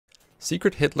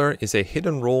Secret Hitler is a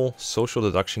hit-and-roll social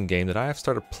deduction game that I have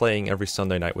started playing every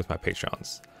Sunday night with my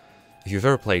patrons. If you've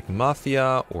ever played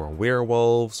Mafia, or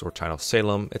Werewolves, or Town of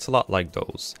Salem, it's a lot like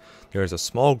those. There is a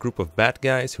small group of bad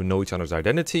guys who know each other's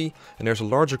identity, and there's a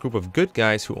larger group of good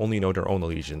guys who only know their own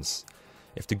allegiance.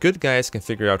 If the good guys can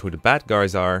figure out who the bad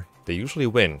guys are, they usually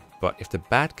win, but if the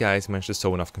bad guys manage to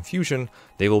sow enough confusion,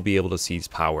 they will be able to seize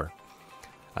power.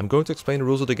 I'm going to explain the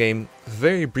rules of the game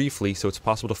very briefly so it's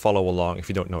possible to follow along if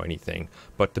you don't know anything,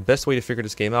 but the best way to figure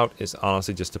this game out is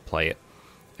honestly just to play it.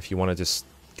 If you want to just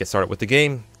get started with the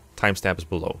game, timestamp is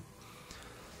below.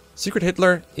 Secret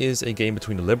Hitler is a game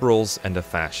between the liberals and the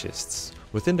fascists.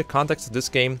 Within the context of this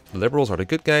game, the liberals are the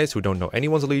good guys who don't know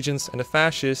anyone's allegiance, and the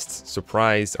fascists,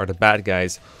 surprised, are the bad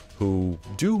guys who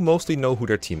do mostly know who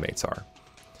their teammates are.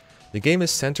 The game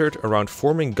is centered around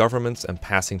forming governments and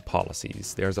passing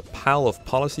policies. There's a pile of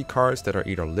policy cards that are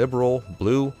either liberal,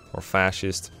 blue, or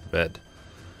fascist, red.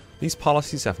 These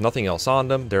policies have nothing else on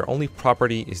them, their only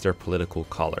property is their political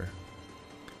color.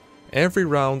 Every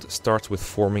round starts with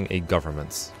forming a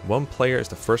government. One player is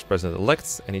the first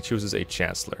president-elect and he chooses a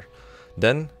chancellor.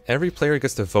 Then, every player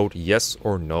gets to vote yes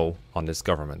or no on this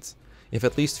government. If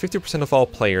at least 50% of all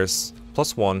players,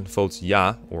 plus one, votes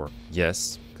ja, or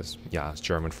yes, because ja is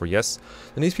German for yes,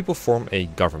 then these people form a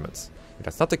government. If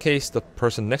that's not the case, the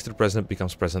person next to the president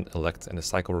becomes president-elect and the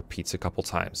cycle repeats a couple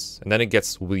times. And then it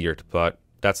gets weird, but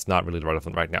that's not really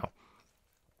relevant right now.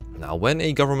 Now, when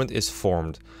a government is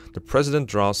formed, the president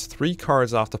draws 3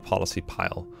 cards off the policy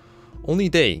pile. Only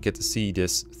they get to see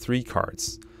these 3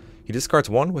 cards. He discards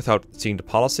one without seeing the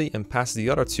policy and passes the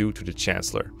other 2 to the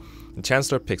chancellor. The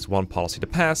chancellor picks one policy to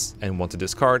pass and one to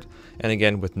discard, and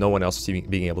again with no one else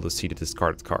being able to see the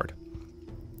discarded card.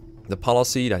 The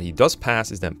policy that he does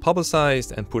pass is then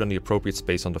publicized and put on the appropriate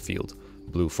space on the field.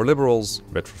 Blue for liberals,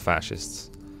 red for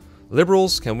fascists.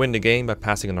 Liberals can win the game by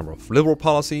passing a number of liberal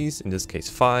policies, in this case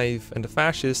 5, and the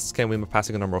fascists can win by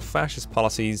passing a number of fascist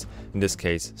policies, in this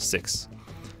case 6.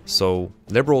 So,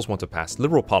 liberals want to pass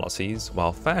liberal policies,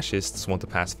 while fascists want to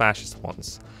pass fascist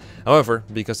ones. However,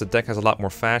 because the deck has a lot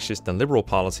more fascist than liberal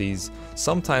policies,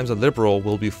 sometimes a liberal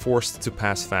will be forced to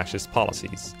pass fascist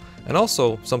policies. And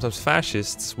also, sometimes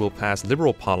fascists will pass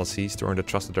liberal policies to earn the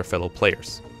trust of their fellow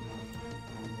players.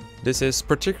 This is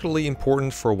particularly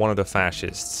important for one of the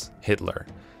fascists, Hitler.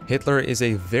 Hitler is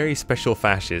a very special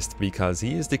fascist because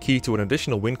he is the key to an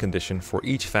additional win condition for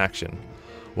each faction.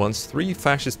 Once 3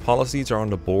 fascist policies are on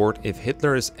the board, if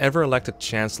Hitler is ever elected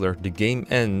chancellor, the game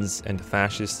ends and the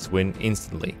fascists win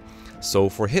instantly. So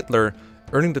for Hitler,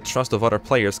 earning the trust of other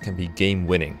players can be game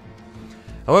winning.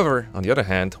 However, on the other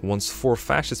hand, once 4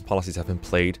 fascist policies have been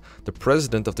played, the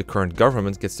president of the current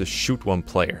government gets to shoot one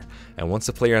player, and once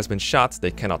the player has been shot,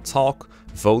 they cannot talk,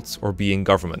 vote, or be in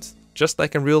government, just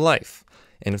like in real life.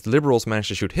 And if the liberals manage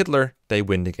to shoot Hitler, they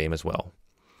win the game as well.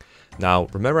 Now,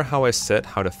 remember how I said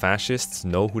how the fascists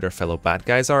know who their fellow bad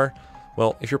guys are?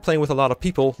 Well, if you're playing with a lot of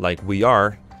people, like we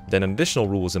are, then an additional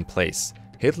rule is in place.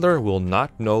 Hitler will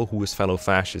not know who his fellow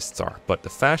fascists are, but the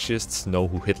fascists know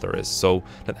who Hitler is, so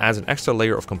that adds an extra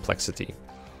layer of complexity.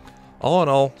 All in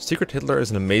all, Secret Hitler is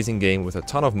an amazing game with a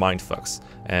ton of mindfucks,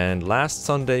 and last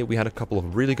Sunday we had a couple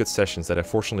of really good sessions that I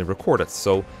fortunately recorded,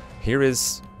 so here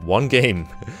is one game.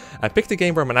 I picked a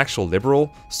game where I'm an actual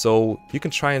liberal, so you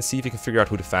can try and see if you can figure out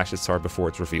who the fascists are before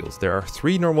it's revealed. There are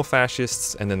 3 normal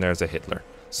fascists and then there's a Hitler,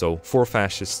 so 4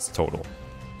 fascists total.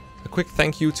 A quick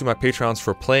thank you to my patrons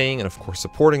for playing and of course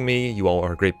supporting me. You all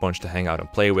are a great bunch to hang out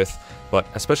and play with, but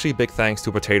especially big thanks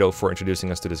to Potato for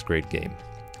introducing us to this great game.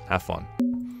 Have fun.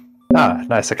 Ah,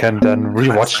 nice. I can then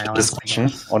rewatch the discussion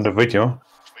on the video,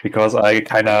 because I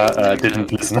kinda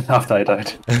didn't listen after I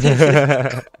died.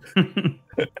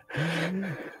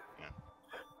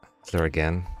 There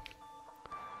again.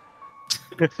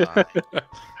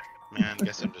 Man,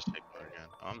 guess I'm just Hitler again.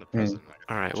 I'm the president.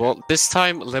 Alright, well, this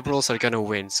time liberals are gonna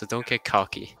win, so don't get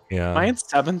cocky. Yeah. Mine's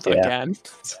 7th Yeah. again.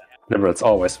 Liberals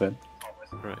always win.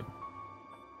 Right.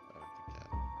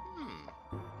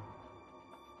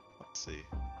 Let's see.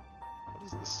 What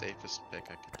is the safest pick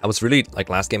I can do? I was really, like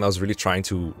last game, I was really trying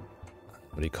to,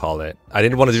 what do you call it? I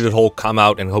didn't want to do the whole come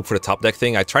out and hope for the top deck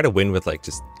thing. I tried to win with like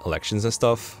just elections and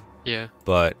stuff. Yeah.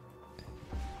 But,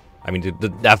 I mean,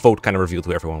 that vote kind of revealed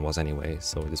who everyone was anyway,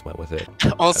 so we just went with it.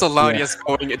 Also, Laudia's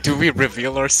going, do we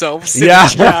reveal ourselves? Yeah!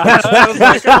 Yeah, I was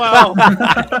like, wow.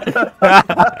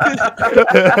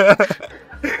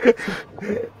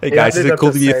 Hey guys, is it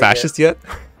cool to be a same, fascist yet?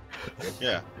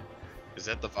 Yeah. Is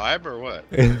that the vibe or what?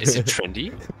 Is it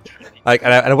trendy? Like,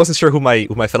 and I wasn't sure who my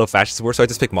fellow fascists were, so I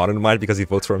just picked Modern Mind because he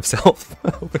votes for himself.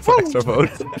 Hoping for extra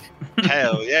votes.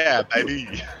 Hell yeah,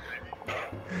 baby.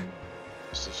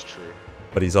 This is true.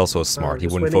 But he's also smart. He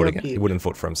just wouldn't waiting vote on again. He Pete. wouldn't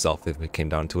vote for himself if it came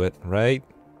down to it, right?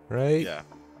 Right? Yeah,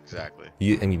 exactly.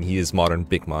 I mean, he is modern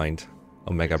big mind,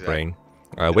 Omega Exactly.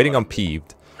 brain. Waiting on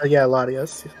Peeved. Yeah,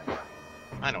 Latios.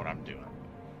 I know what I'm doing.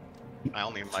 I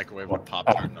only microwave What? with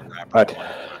Pop-Tart and a wrapper. Right.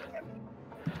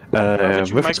 Why would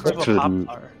you With microwave respect a to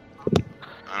Pop-Tart?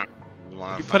 You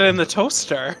You put it in the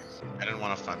toaster. I didn't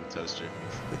want to fund the toaster.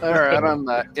 Alright on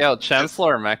that. Yo,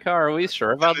 Chancellor Mekkah, are we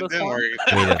sure about It this didn't one?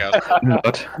 work.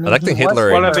 not. Electing he was Hitler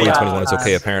in one of the 2021 is last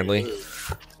okay, times. apparently.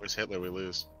 Where's Hitler? We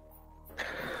lose.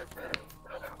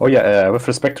 Oh yeah, with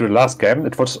respect to the last game,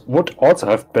 it would also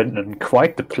have been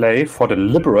quite the play for the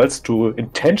liberals to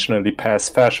intentionally pass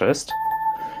fascist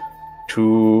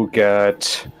to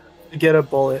get Get a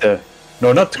bullet.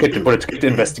 no, not to get the bullet, to get the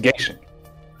investigation.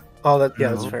 Oh,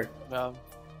 that's fair.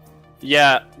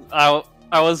 Yeah, I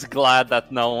was glad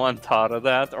that no one thought of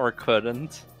that or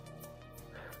couldn't.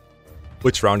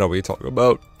 Which round are we talking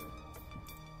about?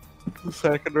 The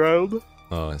second round.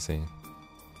 Oh, I see.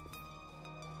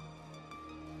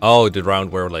 Oh, the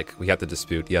round where like we had to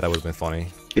dispute. Yeah, that would have been funny.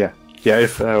 Yeah,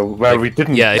 if where we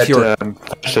didn't if get you're-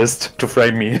 fascist to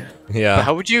frame me. Yeah.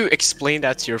 How would you explain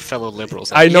that to your fellow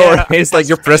liberals? I know, Yeah, right? It's like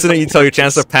your president, you tell your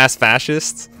chancellor pass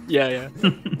fascists. Yeah.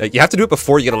 Like, you have to do it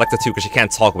before you get elected too, because you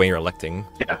can't talk when you're electing.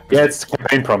 Yeah, it's a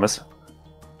campaign promise.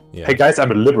 Yeah. Hey guys,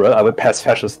 I'm a liberal. I will pass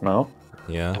fascist now.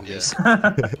 Yeah. Yes.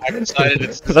 I've decided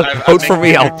it's. Vote for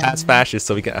me, I'll pass fascist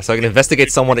so I can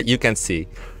investigate someone that you can see.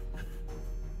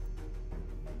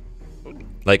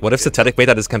 Like, what if Satetic made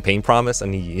that his campaign promise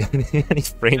and he and he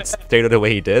framed Potato the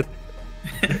way he did?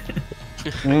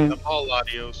 All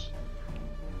Latios.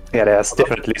 Yeah, there's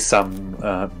definitely some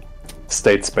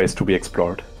state space to be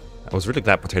explored. I was really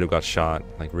glad Potato got shot,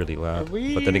 like really loud.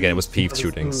 But then again, it was Peeve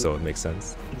shooting, so it makes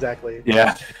sense. Exactly.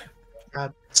 Yeah, See,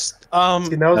 that was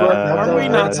Uh, Are we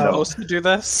not no. supposed to do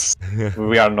this?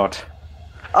 we are not.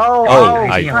 Oh, Oh, oh,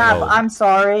 I- crap! oh. I'm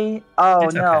sorry. Oh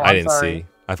It's no, okay. I I'm didn't sorry. see.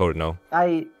 I voted no.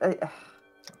 I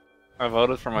I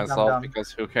voted for Dumb myself dumb.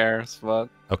 because who cares, but...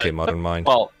 Okay, modern mind.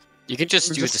 Well, You can just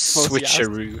We're do the just supposed to ask.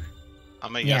 switcheroo.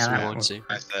 I'm a Yeah, yes that man. won't do.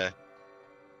 I say.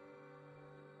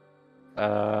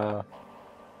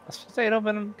 has Potato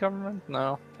been in government?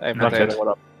 No. Hey, Not Potato, yet. what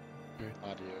up?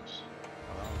 Adios.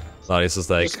 So this is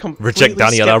like, Just reject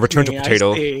completely Daniela, skipped return to me, I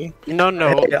Potato. see. No.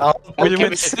 Hey, I'll We give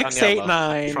went it to 6, Daniela. 8,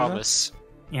 9. Promise.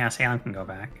 Yeah, Salem can go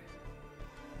back.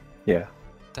 Yeah.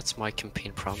 That's my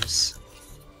campaign promise.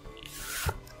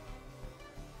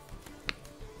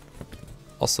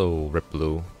 Also, Rip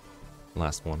Blue.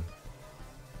 Last one.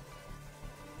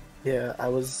 Yeah, I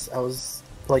was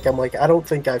like, I'm like, I don't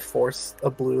think I forced a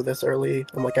blue this early.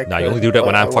 I'm like, I Nah, you could, only do that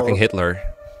when but I'm I fucking won't. Hitler.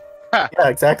 Yeah,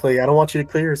 exactly. I don't want you to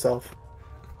clear yourself.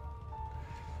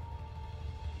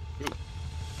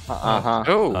 Uh-huh.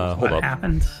 Oh. Hold What up.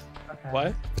 happened? Okay.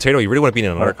 What? Potato, you really want to be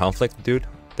in another conflict, dude?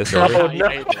 This early? Oh, yeah, no.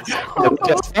 it is.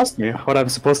 Just ask me what I'm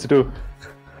supposed to do.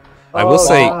 I will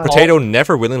say, wow. Potato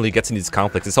never willingly gets in these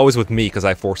conflicts. It's always with me because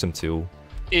I force him to.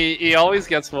 He always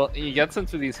gets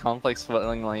into these conflicts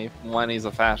willingly when he's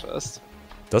a fascist.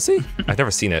 Does he? I've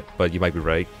never seen it, but you might be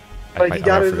right. But he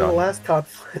got I've it in the forgotten. last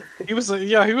conflict. He was a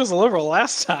liberal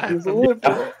last He time. was a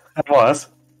liberal. I was.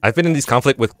 I've been in these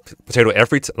conflict with Potato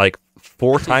like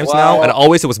 4 times Wow. now, and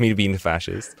always it was me being the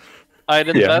fascist. I'd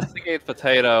Yeah. investigate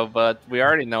Potato, but we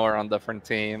already know we're on different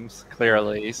teams,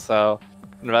 clearly, so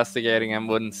investigating him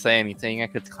wouldn't say anything. I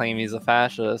could claim he's a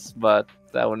fascist, but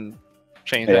that wouldn't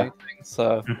change Yeah. anything,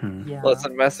 so Mhm. yeah. let's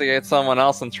investigate someone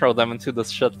else and throw them into this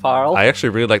shit pile. I actually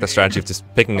really like the strategy of just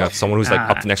picking up someone who's like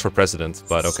up to next for president,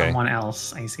 but okay. Someone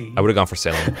else, I see. I would have gone for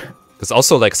Salem. Because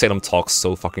also, like, Salem talks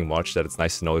so fucking much that it's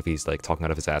nice to know if he's, like, talking out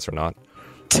of his ass or not.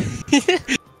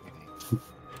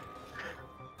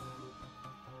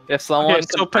 If someone Okay,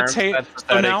 so confirms Potato. that So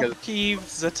Pathetic now is- Peeve,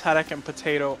 Zatetic, and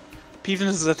Potato. Peeve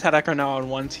and Zatetic are now on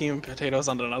one team. Potato's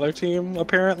on another team,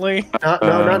 apparently. Not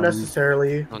Um,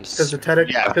 necessarily, Not because the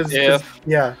necessarily. Tedic,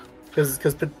 Yeah.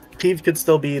 because Peeve could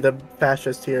still be the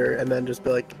fascist here, and then just be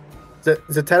like,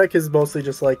 Zetetic is mostly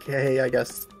just like, hey, I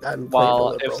guess I'm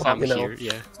Well, playing the if liberal, I'm you know. here,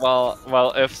 yeah.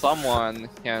 well, if someone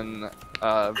can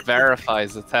verify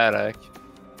Zatetic,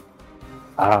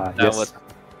 Ah, that yes. would.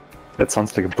 That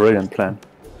sounds like a brilliant plan.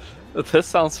 This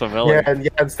sounds familiar. Yeah, and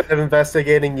instead of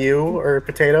investigating you or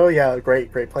Potato, yeah,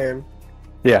 great plan.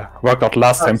 Yeah, worked out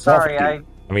last Oh, time. sorry, perfectly.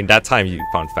 I mean, that time you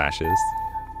found fascist.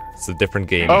 It's a different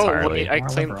game Oh, entirely. wait, I More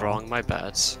claimed liberal. wrong, my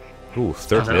bad. Ooh,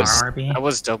 third Hello, list. RB? I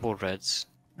was double reds.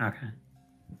 Okay.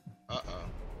 Uh-oh.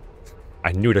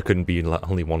 I knew there couldn't be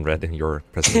only one red in your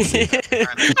presidency.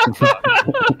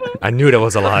 I knew that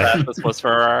was a lie. This was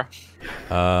for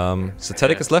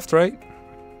Synthetic is left, right?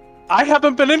 I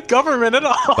haven't been in government at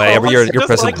all. But every year, you're Just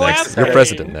president like next. last You're game.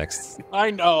 president next.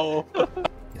 I know.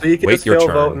 So you can Wait just your fail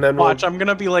turn. vote and then Watch, I'm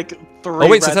gonna be like 3. Oh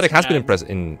wait, reds Synthetic has been in behind.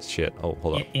 president. In shit. Oh,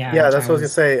 hold up. Yeah, Yeah, that's what I was gonna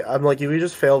say. I'm like, you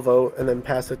just fail vote and then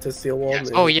pass it to Steelwall.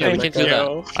 Yes. Oh, yeah, we Thank can do that.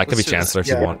 you. I can be Let's do chancellor if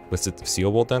you Yeah. want. Was it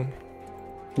Sealbolt then?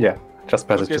 Yeah, just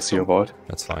pass Okay, it to so- Seal Vote.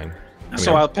 That's fine. I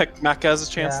So mean, I'll pick Mekkah as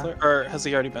a chancellor, or has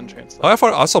he already been chancellor? oh, I've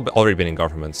also already been in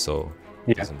government, so it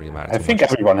Yeah, doesn't really matter. I too think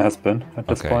much. everyone has been at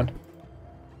this Okay. point.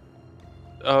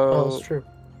 Oh, Oh, that's true.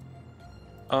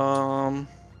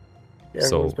 Yeah,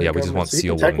 So, everyone's been yeah, we just government, want so you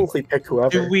Seal can one. technically pick whoever.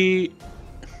 do we?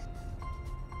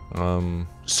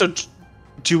 So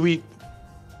do we?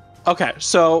 Okay,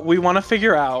 so we want to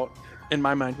figure out. In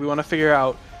my mind, we want to figure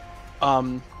out.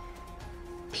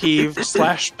 Peeved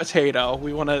 / potato.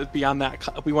 We want to be on that.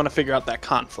 We want to figure out that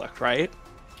conflict, right?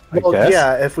 Well, guess.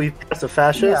 yeah, if we pass a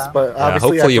fascist, Yeah. but yeah,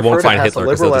 obviously hopefully I you prefer won't to find pass Hitler a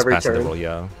because they'll liberal just every pass a turn. liberal.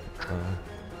 Yeah.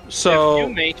 So if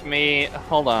you make me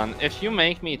hold on, if you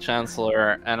make me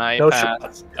chancellor and I No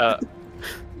pass,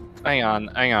 hang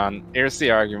on. Here's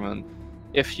the argument: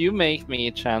 if you make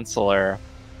me chancellor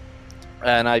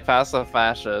and I pass a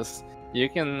fascist, you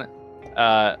can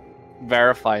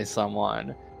verify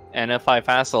someone, and if I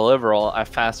pass a liberal, I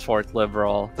fast forward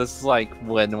liberal. This is like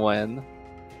win-win.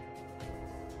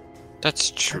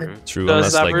 That's true. True,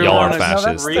 does unless like y'all are everyone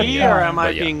fascists. then agree, yeah, or am I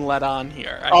but yeah. being led on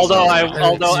here? Although I I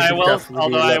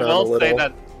will say little.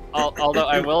 that although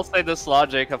I will say this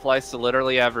logic applies to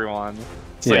literally everyone.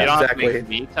 So Yeah, you don't exactly. have to make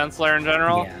me chancellor in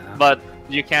general, Yeah. but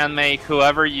you can make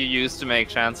whoever you use to make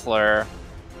chancellor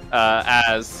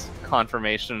as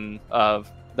confirmation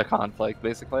of the conflict,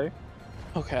 basically.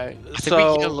 Okay, I think we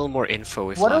get a so little more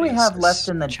info if What do we Ladius have is left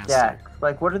in the chancellor. deck?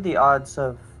 Like, what are the odds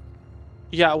of?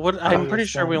 yeah, what I'm Oh, pretty yes,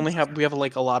 sure we then. only have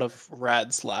like a lot of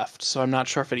reds left, so I'm not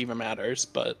sure if it even matters.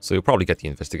 But So you'll probably get the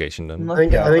investigation then. I'm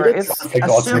think- looking I think over. it's- I think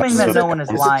odds Assuming that makes no one is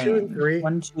Is it 2 lying. and 3?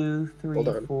 1, 2, 3, Hold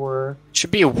on. 4.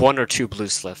 Should be a 1 or 2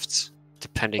 blues left,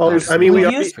 depending. Oh, on I mean, we We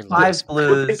already- used 5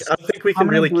 blues. I think we How can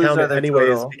many really blues count are it there anyways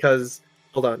total? because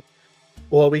hold on.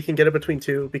 Well, we can get it between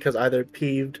 2 because either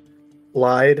Peeved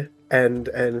lied and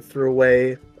threw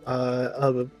away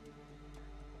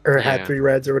or had Yeah. 3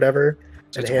 reds or whatever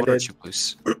So and it's 1 or handed 2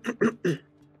 blues.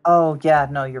 Oh yeah,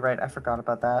 no, you're right. I forgot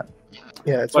about that.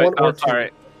 yeah, it's Wait, 1 or 2.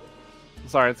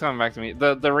 Sorry, it's coming back to me.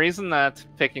 The reason that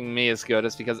picking me is good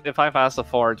is because if I pass a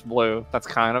forged blue, that's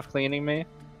kind of cleaning me.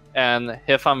 And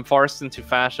if I'm forced into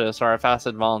fascist or I pass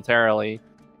it voluntarily,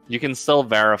 you can still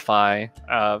verify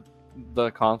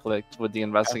the conflict with the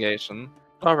investigation.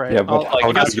 all right, Yeah, but I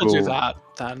how guess do we'll do you- that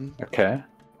then. Okay.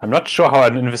 I'm not sure how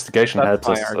an investigation That's helps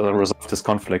my us argument. resolve this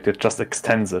conflict. It just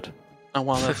extends it. Oh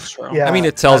well, that's true. Yeah. I mean,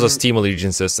 it tells us I'm- team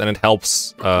allegiances, and it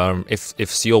helps if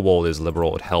Sealwall is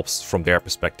liberal, it helps from their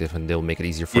perspective, and they'll make it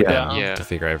easier for Yeah. them Yeah. to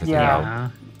figure everything Yeah. out. Yeah.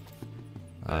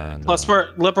 And, Plus,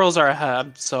 liberals are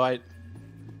ahead, so I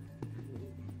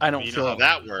don't You know feel. how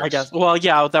that works. I guess. Well,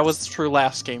 yeah, that was true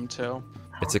last game too.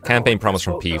 it's a campaign promise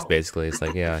from Peeves, basically. It's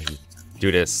like, yeah, you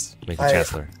do this, make you I-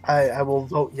 chancellor. I will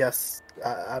vote yes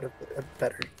out of a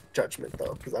better judgment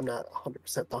though because I'm not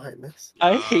 100% behind this.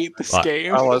 I hate this What?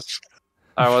 game. I was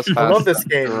I love fast this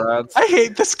game. to reds. I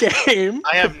hate this game.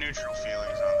 I have neutral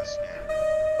feelings on this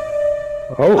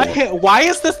game. Oh, Why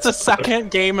is this the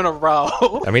second game in a row?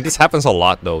 I mean, this happens a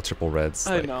lot, though, triple reds.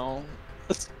 I like- know.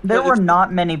 There were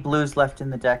not many blues left in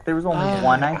the deck. There was only Ah.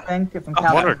 1, I think, if I'm Oh,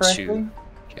 counting 1 or correctly. 2.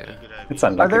 Yeah, Good idea. it's Are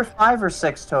unlucky. there 5 or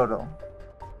 6 total?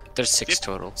 there's 6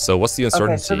 total. So what's the Okay,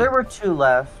 uncertainty? so there were 2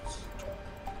 left.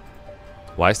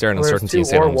 Why is there an Well, there's uncertainty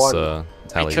in 2 or Salem's 1.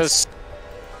 tallies? Because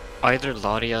either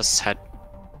Larias had.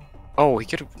 Oh, he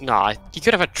could have. Nah, he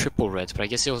could have had triple reds, but I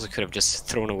guess he also could have just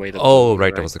thrown away the. Oh, blue,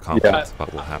 right, that was the conflict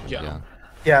about what happened, yeah. yeah.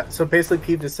 Yeah, so basically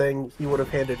Peeved is saying he would have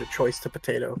handed a choice to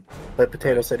Potato, but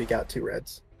Potato said he got 2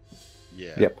 reds.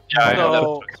 Yeah. Yep. Yeah, I know that.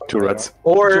 So, 2 reds.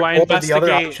 Or Do I the other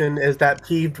investigate- option is that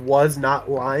Peeved was not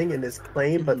lying in his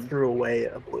claim but threw away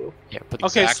a blue. Yeah, but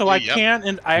okay, so I Exactly, yep. can't,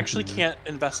 and I actually can't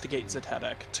investigate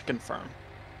Zetetic to confirm.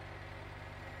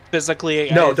 Physically,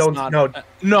 No, it's don't- not, no.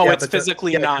 no, Yeah, it's but the-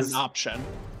 physically yeah, not 'cause- an option.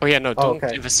 oh yeah, no, don't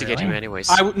okay. investigate him Really? anyways.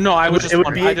 I It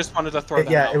would be- I just wanted to throw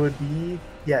that out. it would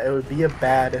be a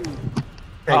bad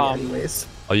thing anyways.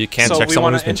 Oh, you can't so check we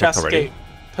someone wanna who's been checked already?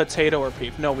 investigate Potato or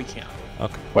Peeve. No, we can't.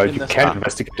 Okay. Well, in you this can round.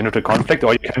 investigate into the conflict,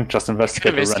 or you can just You can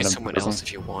investigate a investigate random someone person. else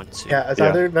if you want to. Yeah, it's Yeah.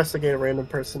 either investigate a random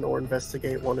person or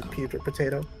investigate one of Peeved or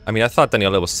Potato. I mean, I thought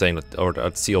Daniela was saying, or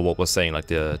Sealwall was saying, like,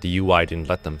 the UI didn't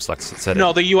let them select set it.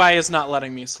 No, the UI is not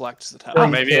letting me select Zetetic. Oh, Or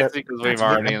you maybe can't- it's because we've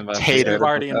already investigated. We've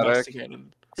already Pathetic. investigated.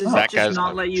 Does That it guy's just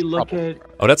not in let you look trouble. at?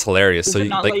 Oh, that's hilarious. Does So it you,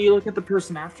 not like, let you look at the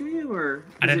person after you, or?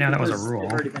 I is didn't it know that was a because rule.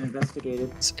 It's already been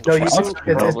investigated. No, you Also,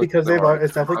 it's because they've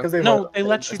it's definitely because they've No, they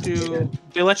let you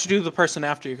do the person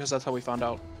after you because that's how we found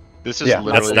out. This is Yeah.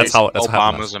 literally That's how it Obama's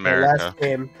happens. the America. last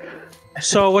game.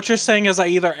 So what you're saying is I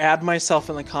either add myself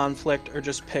in the conflict or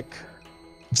just pick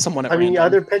someone at I mean, you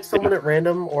random. either pick someone at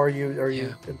random or you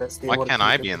investigate. Why one can't of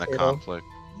I the be in the potato. conflict?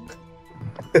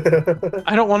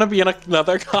 I don't want to be in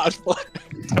another conflict.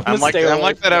 I'm like stay away I'm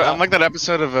like from that I'm like that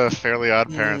episode of Fairly Odd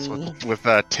Parents Mm. with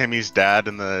Timmy's dad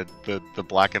and the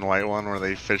black and white one where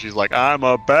they fish. He's like, I'm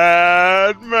a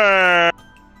bad man.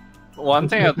 One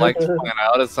thing I'd like to point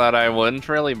out is that I wouldn't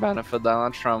really benefit that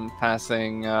much from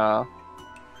passing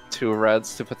 2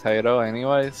 reds to potato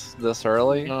anyways, this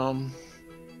early.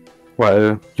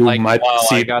 Well, you Like, might wow,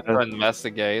 see. I got to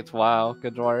investigate. Wow,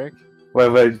 good work.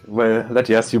 That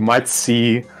yes, you might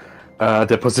see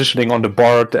the positioning on the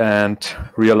board and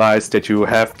realize that you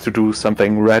have to do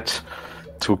something red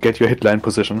to get your hitline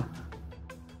position.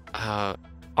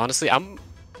 Honestly, I'm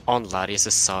on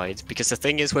Larius' side because the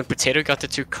thing is, when Potato got the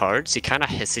 2 cards, he kind of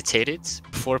hesitated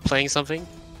before playing something.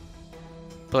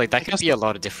 But like that could be a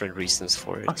lot of different reasons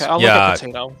for it. Okay, I'll look at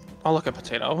Potato. I'll look at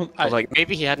Potato. But, like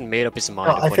maybe he hadn't made up his mind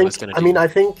No, of I what he was think. gonna do.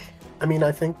 I mean,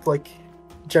 I think like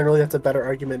generally that's a better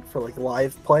argument for like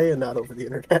live play and not over the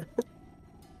internet.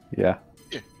 Yeah.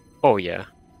 Oh yeah.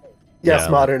 Yes, Yeah.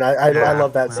 Modern. I Yeah,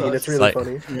 love that well, scene. It's it's really like-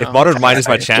 funny. If Modern Mind is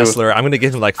my chancellor, I'm gonna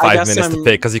give him like I 5 guess minutes to I'm-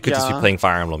 pick because he could just be yeah. playing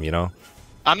Fire Emblem, you know?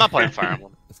 I'm not playing Fire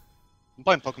Emblem. I'm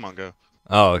playing Pokemon Go.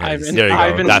 Oh, okay. I've, there you go.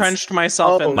 I've That's entrenched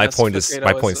myself in my this. point. Is Potato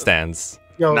my point a- stands.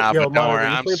 Yo, Nah, yo, but don't Modern, worry,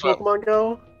 you I'm play so- Pokemon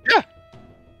Go? Yeah.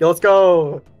 Yo, let's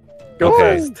go. Go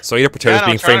Okay, West. so either Potato's Yeah, no,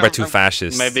 being I'm framed by trying- 2 I'm-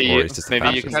 fascists, Maybe or he's just a maybe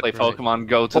you fascist. can play Pokemon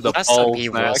Go to the Last time polls he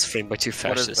next. was framed by 2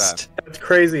 What is fascists. It's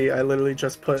crazy. I literally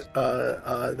just put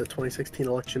the 2016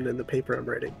 election in the paper I'm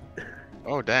writing.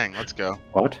 Oh dang, let's go.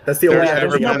 What? That's the There's only never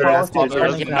editing been I've a- asked you to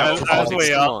There's do. no As politics.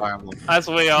 we all, Fire Emblem. as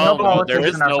we all know, politics there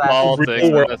is in our no fascist politics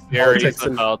system. in the series Politics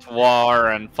and- about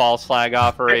war and false flag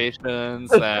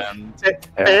operations and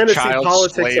Fantasy child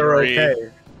politics are slavery.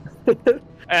 okay.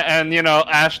 and you know,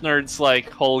 Ashnerd's like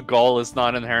whole goal is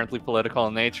not inherently political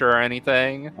in nature or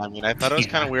anything. I mean, I thought it was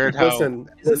kind of weird how. Listen.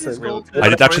 I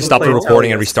did actually stop the Play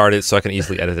recording and Alias. restart it so I can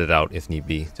easily edit it out if need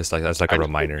be, just like that's like a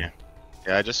reminder.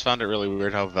 Yeah, I just found it really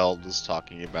weird how Veld was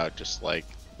talking about just like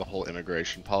the whole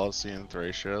immigration policy in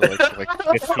Thracia, like for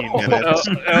like 15 minutes.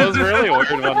 It was really weird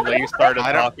when Lee started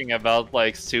I don't- talking about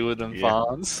like Seward and Yeah.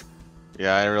 Fawns.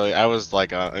 Yeah, I was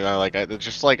like,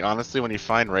 just like honestly, when you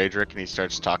find Raedric and he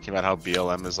starts talking about how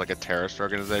BLM is like a terrorist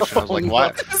organization, I was like,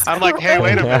 what? I'm like, hey,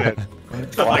 wait a minute.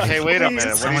 I'm like, hey, wait a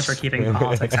minute. So What much for is... keeping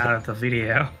politics out of the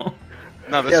video.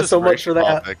 No, this Yeah, is so much for racial that.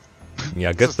 politics. Yeah,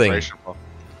 This good is thing. racial.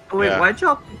 Oh, wait, Yeah. why'd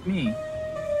y'all pick me?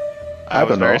 I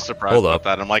was don't very know. surprised Hold about up.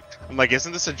 that. I'm like,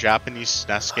 isn't this a Japanese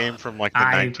SNES game from like the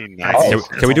I- 1990s?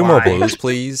 Can we do more blues,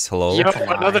 please? Hello. Yep, Come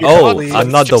on. another Oh, please.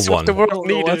 another Just what one. the I world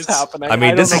needs. What's happening?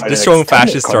 mean, this don't know. this showing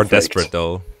fascists are Conflict. desperate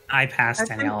though. I passed I've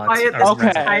been Daniela. quiet this Okay.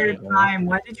 entire time.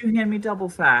 Why did you hand me double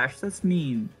fash? That's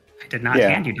mean. I did not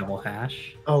Yeah. hand you double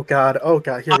hash. Oh god. Oh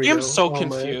god. Here I we go. am so Oh, my-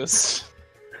 confused.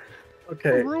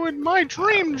 Okay. Ruined my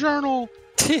dream journal.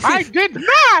 I did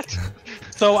not.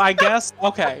 So I guess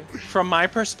okay, from my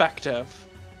perspective,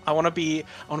 I want to be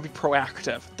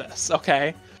proactive with this.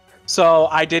 Okay, so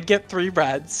I did get 3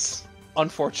 reds.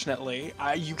 Unfortunately,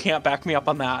 you can't back me up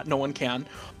on that. No one can.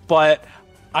 But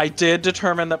I did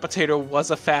determine that Potato was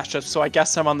a fascist, so I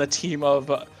guess I'm on the team of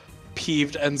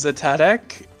Peeved and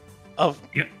Zetetic.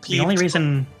 The only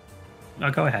reason.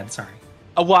 Oh, go ahead. Sorry.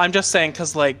 Well, I'm just saying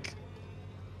because like,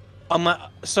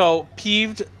 so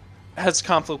Peeved has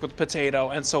conflict with Potato,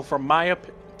 and so from my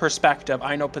perspective,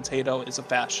 I know Potato is a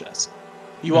fascist.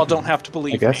 You all don't have to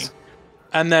believe me. guess.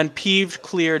 And then Peeved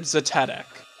cleared Zetetic,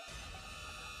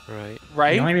 Right.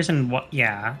 right? The only reason,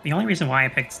 the only reason why I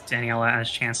picked Daniela as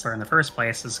chancellor in the first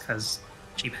place is because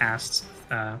she passed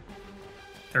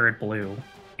 3rd blue,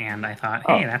 and I thought,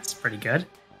 hey, that's pretty good.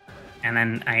 And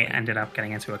then I ended up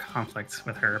getting into a conflict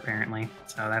with her, apparently.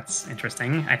 So that's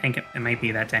interesting. I think it might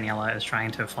be that Daniela is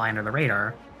trying to fly under the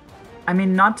radar. I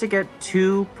mean, not to get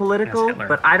too political, Hitler.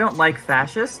 but I don't like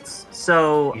fascists,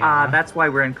 so Yeah. That's why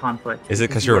we're in conflict. Is it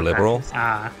because because you're a are liberal?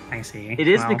 fascists. I see. It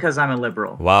is Well, because I'm a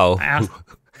liberal. Wow.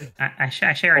 I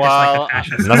share a Well, dislike of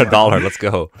fascists. Another dollar. Let's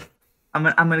go. I'm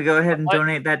gonna go ahead and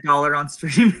donate that $1 on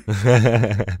stream.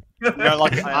 No,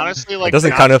 like honestly, like doesn't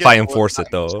not count to if get I enforce it,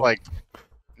 political, though. Like,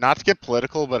 not to get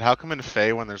political, but how come in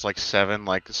Fae when there's like 7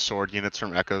 like sword units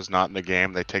from Echoes not in the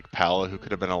game, they take Pala, who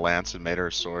could have been a lance, and made her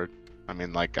a sword? I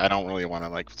mean, like, I don't really want to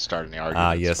like start any arguments.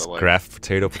 Ah, yes, but, like... graph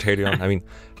potato. I mean,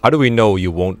 how do we know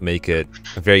you won't make it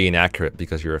very inaccurate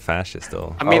because you're a fascist,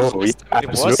 though? I mean, Oh, it was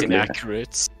absolutely.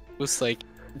 inaccurate. It was like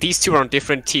these two are on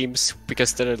different teams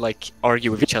because they're like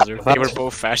argue with each other. They were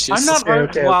both fascists. I'm not.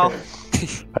 Okay, well,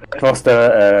 It was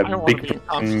the I don't want to be big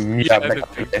confident. Yeah, meetup.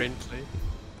 but friendly.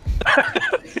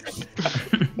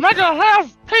 Mega,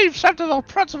 have Pete sent to the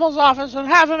principal's office and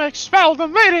have him expelled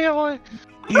immediately.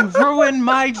 You ruined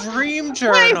my dream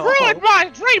journal.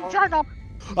 my dream journal.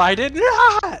 I did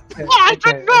not. I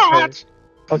did not.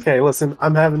 Okay, listen,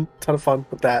 I'm having a ton of fun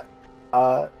with that.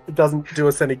 It doesn't do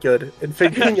us any good. In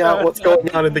figuring out what's going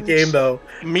on in the game, though,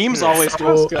 Memes always do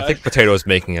us So, good. I think Potato is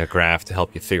making a graph to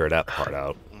help you figure that part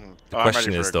out. The I'm ready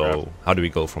question for is, a graph. though, how do we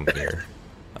go from here?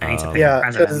 I need to pick yeah,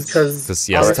 presidents. because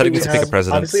Yeah, obviously Synthetic we needs to pick a have-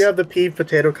 president. Obviously, you have the Peeve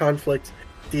Potato conflict.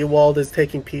 Dewald is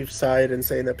taking Peeve's side and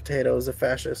saying that Potato is a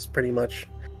fascist, pretty much.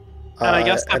 And I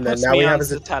guess that and then puts now me we on have a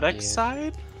Zetetic's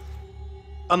side.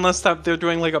 Unless that they're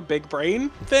doing like a big brain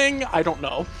thing, I don't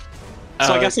know.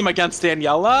 So I guess I'm against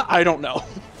Daniela. I don't know.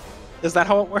 Is that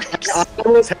how it works? I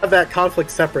almost have that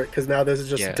conflict separate because now this is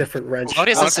just Yeah. a different wrench.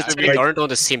 Claudius and Okay. Zetetic aren't on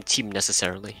the same team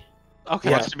necessarily. Okay.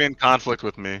 He wants to be in conflict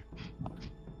with me.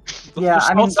 Yeah,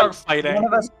 Just I don't mean, start one fighting.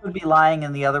 of us could be lying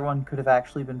and the other one could have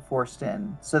actually been forced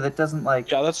in. So that doesn't, like,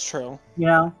 Yeah, that's true. you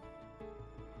know?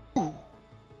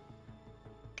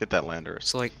 Get that lander.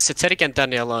 So like Zetetic and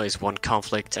Daniela is one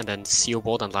conflict, and then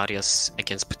Seobold and Larius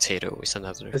against Potato is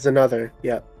another. Is another,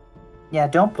 yeah. Yeah,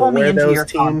 don't pull But me where into those your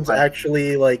teams conflict.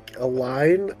 actually like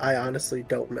align, I honestly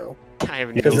don't know. I have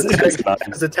no Because idea.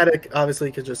 Zetetic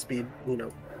obviously could just be, you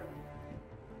know.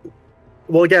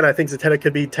 Well, again, I think Zetetic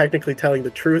could be technically telling the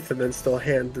truth and then still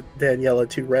hand Daniela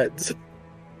 2 reds.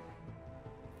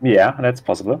 Yeah, that's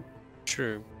possible.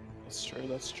 True. That's true.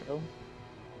 That's true.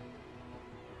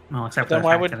 Well, except Then for the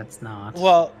why fact would- that it's not.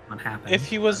 Well, Not happening. if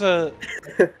he was a,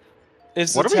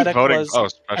 is What are we Zetetic voting? was? Oh, I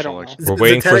special don't know. election. We're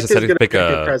waiting for Zetetic is Zetetic to gonna pick be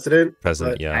a president.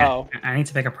 president, but- yeah. Oh, I need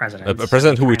to pick a president. A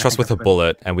president who we I'm trying trust to with a think of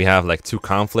bullet, and we have like 2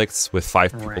 conflicts with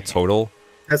 5 people Right. total.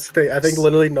 That's the thing. I think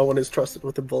literally no one is trusted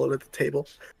with a bullet at the table.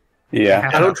 Yeah.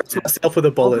 I don't trust myself with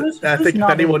a bullet. who's- I who's think if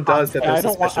not anyone in does, that I they're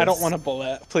don't want. I don't suspicious. want a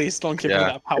bullet. Please don't give me Yeah.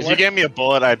 that power. If you gave me a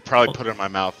bullet, I'd probably put it in my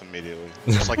mouth immediately.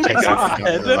 Just like take God.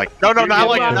 it. Like no, not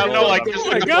like no, like just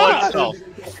Oh my the God. bullet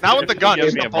itself. Not with the gun, Give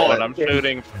just me the a bullet. bullet. I'm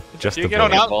shooting. Just You the give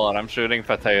bullet. me a not- bullet. I'm shooting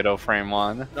potato frame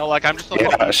 1. No, like I'm just a Yeah,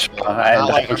 little. sure. Not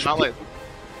like, I'm not like.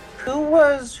 Who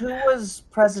was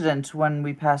president when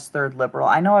we passed third liberal?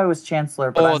 I know I was chancellor,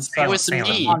 but Oh, I'm it sorry. was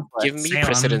Salem. me. Conflict. Give me Salem.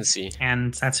 presidency.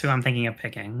 And that's who I'm thinking of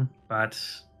picking, but...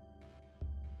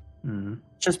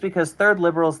 Just because third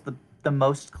liberal is the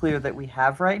most clear that we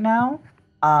have right now,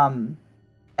 and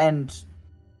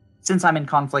since I'm in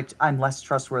conflict, I'm less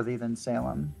trustworthy than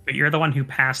Salem. But you're the one who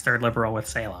passed third liberal with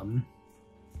Salem.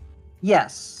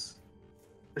 Yes.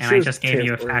 And She I was just gave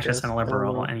you a chancellor, I fascist guess. and a I don't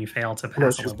liberal, know. and you failed to No,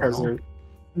 pass she a was liberal. president.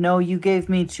 No, you gave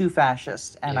me 2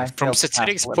 fascists, and I From failed to pass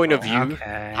Zetetic's the point of liberal. view,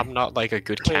 Okay. I'm not like a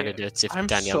good Wait, candidate if I'm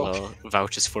Daniela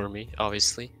vouches for me,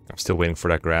 obviously. I'm still waiting for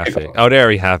that graphic. Oh, there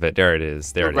we have it. There it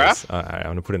is. There Your it graph? is. I'm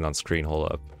gonna put it on screen.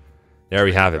 Hold up. There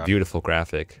we have it. Beautiful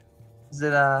graphic. Is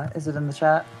it in the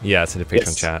chat? Yeah, it's in the Patreon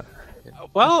Yes. chat.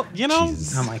 Well, you know,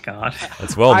 Jesus. Oh my god.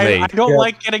 It's well I made. don't Yeah.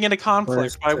 like getting into conflict,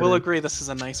 Where's but I will the- agree this is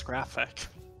a nice graphic.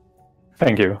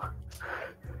 Thank you.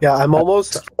 Yeah, I'm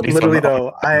almost Please literally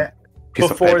don't- though. Piece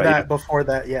of Before paper, that, before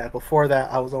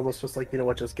that, I was almost just like, you know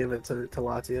what, just give it to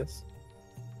Latius.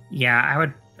 Yeah,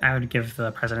 I would give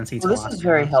the presidency to Well, this is Latvia.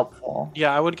 very helpful.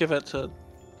 Yeah, I would give it to.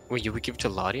 Wait, you would give it to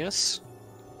Larius?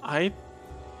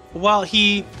 Well,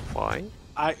 he. Why?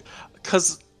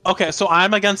 Because. Okay, so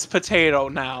I'm against Potato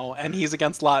now, and he's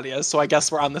against Ladia, so I guess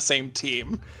we're on the same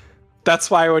team. That's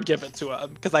why I would give it to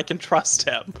him, because I can trust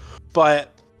him.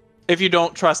 But if you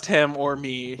don't trust him or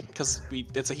me, because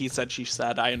it's a he said, she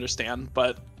said, I understand,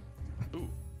 but. Ooh,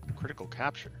 critical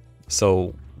capture.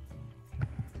 So,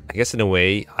 I guess in a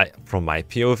way, from my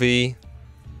POV,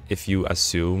 if you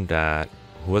assume that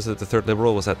who was it? The third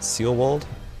liberal, was that Seelwald,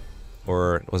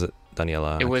 or was it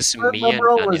Daniela? It was Third me and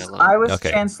liberal was Daniela. I was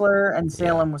Okay. chancellor and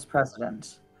Salem was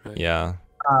president. Yeah.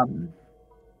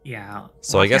 Yeah.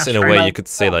 So I guess in a Latvia's way right. you could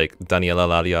say like Daniela,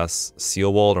 Larias,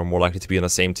 Seelwald are more likely to be on the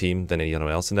same team than anyone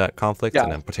else in that conflict, Yeah.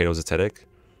 and then Potatoes Aesthetic.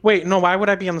 Wait, no, why would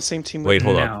I be on the same team with Wait,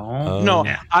 hold No. up. No,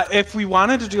 Yeah. if we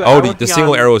wanted to do it, I Oh, would the be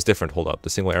single on- arrow is different. Hold up. The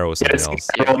single arrow is Yeah, something this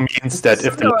else. arrow means that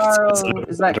if the So, left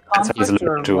is that right side is a conflict little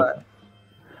or too. what?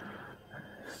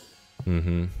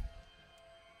 Mm-hmm.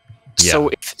 So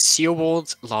if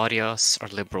Seowold, Larius are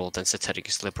liberal, then Zetetic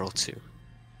is liberal too.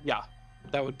 Yeah,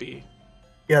 that would be.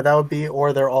 Yeah, that would be,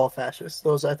 or they're all fascists.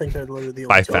 Those, I think, are literally the only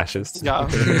By two fascists. Yeah.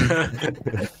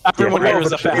 Everyone Yeah, here is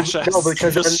but a fascist. no,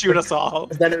 because Just then- shoot us all.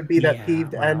 Then it would be that Yeah,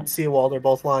 Peeved well. and Seawald are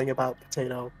both lying about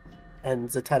Potato, and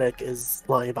Zetetic is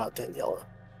lying about Daniela.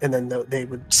 And then they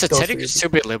would. those Satetic three could would still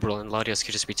be liberal, and Larios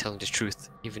could just be telling the truth,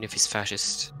 even if he's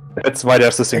fascist. That's why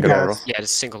there's a single guess. arrow. Yeah,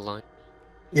 it's a single line.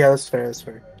 Yeah, that's fair. That's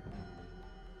fair.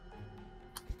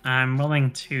 I'm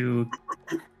willing to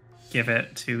give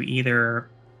it to either.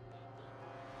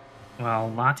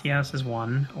 Well, Latias is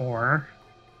one, or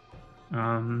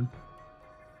Don't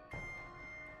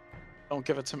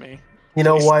give it to me. You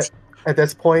know what? At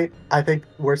this point, I think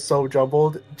we're so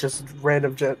jumbled. Just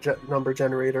random number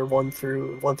generator 1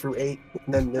 through 8,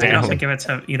 and then I Damn. also give it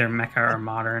to either Mecha or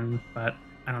Modern, but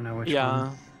I don't know which Yeah.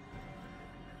 one.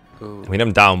 Ooh. I mean,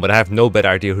 I'm down, but I have no better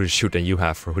idea who to shoot than you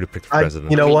have for who to pick for president.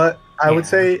 You know what? I would Yeah.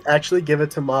 say actually give it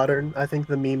to Modern. I think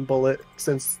the meme bullet,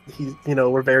 since he's,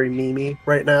 we're very memey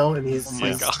right now, and he's Oh my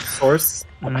his God. source.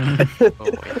 Mm, Oh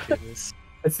my goodness.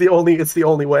 It's the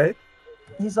only way.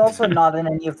 He's also not in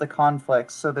any of the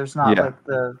conflicts, so there's not Yeah. like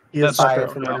the He is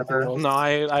bias true. or Yeah. whatever. No,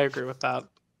 I agree with that.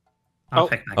 I'll Oh.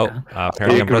 pick Oh, Mecha.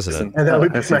 apparently I'm president. And that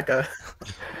would be I see. Mecha.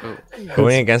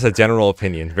 Going against a general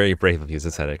opinion. Very brave of you,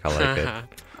 Zetetic. I like it.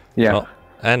 Yeah. Well,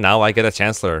 and now I get a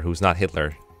chancellor who's not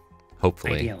Hitler.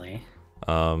 Hopefully. Ideally.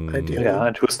 Ideally. Yeah,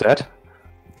 and who's that?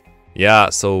 Yeah,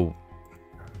 so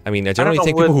I mean, I generally know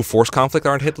think what- people who force conflict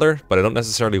aren't Hitler, but I don't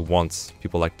necessarily want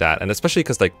people like that. And especially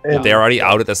because Yeah. they're already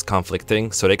out of this conflict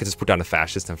thing, so they could just put down a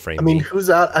fascist and frame I mean, me. who's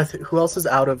out? Who else is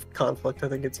out of conflict? I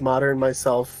think it's Modern,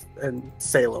 myself, and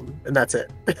Salem, and that's it.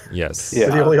 Yes. Yeah.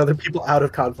 They're the only other people out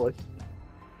of conflict.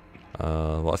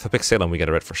 Well, if I pick Salem, we get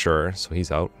a red for sure, so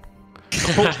he's out.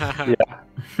 Yeah.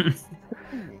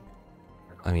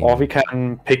 I mean, Or we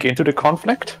can pick into the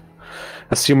conflict,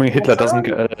 assuming Hitler doesn't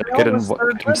get himself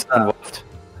involved.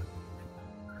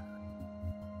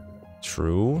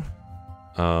 true.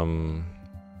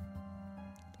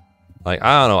 Like,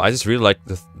 I don't know, I just really like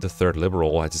the third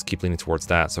liberal. I just keep leaning towards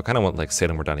that, so I kind of want like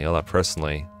Salem or Daniela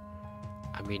personally.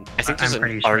 I mean, I think I'm there's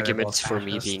pretty an sure they're argument both for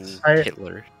me being fascists.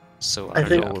 Hitler. So I I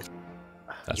think- don't know.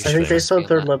 That's I think fair. based on Yeah.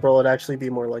 third liberal, it'd actually be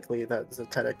more likely that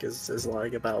Zetetic is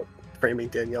lying about framing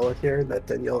Daniela here, and that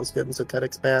Daniela's good and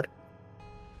Zetetic's bad.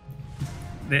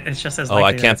 It's just as Oh, I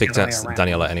likely that can't it's pick the other way around.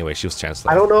 Daniela anyway. She was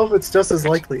chancellor. I don't know if it's just as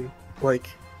likely. Like,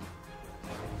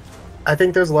 I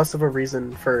think there's less of a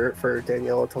reason for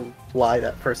Daniela to lie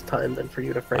that first time than for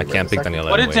you to frame I her can't the pick second Daniela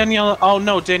What time. did Daniela? Oh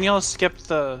no, Daniela skipped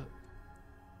the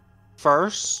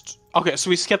first. Okay, so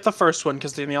we skipped the first one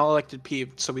because Daniela elected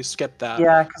Peeved, so we skipped that.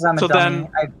 Yeah, because I'm a So dummy.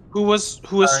 Who was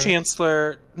Sorry.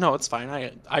 chancellor? No, it's fine.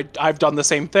 I've done the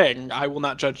same thing. I will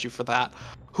not judge you for that.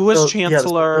 Who was So, yeah,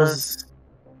 chancellor? it was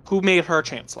Who made her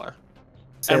chancellor?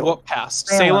 Salem. And what passed?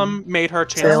 Salem. Salem made her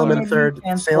chancellor. Salem and Salem third.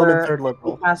 Chancellor, Salem and third Who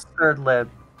liberal. passed third lib?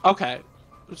 Okay.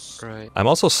 Right. I'm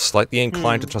also slightly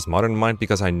inclined to Hmm. trust Modern Mind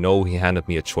because I know he handed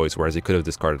me a choice, whereas he could have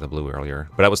discarded the blue earlier.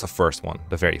 But that was the first one,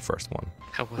 the very first one.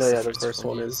 How was No, yeah, the the first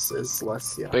one is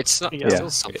less. Yeah. But it's not. Yeah. It's still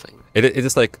something. It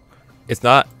is like, it's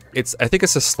not. It's. I think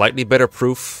it's a slightly better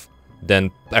proof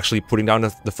than actually putting down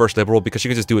the first liberal, because you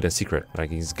can just do it in secret.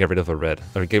 Like, you just get rid of a red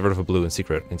or get rid of a blue in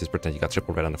secret and just pretend you got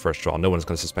triple red on the first draw. No one's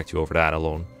going to suspect you over that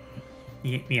alone.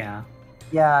 Yeah.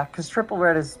 Yeah, because triple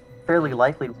red is fairly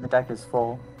likely when the deck is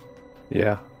full.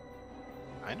 Yeah.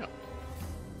 I know.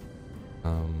 I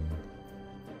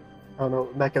don't know.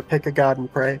 Mecha, pick a god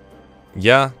and pray.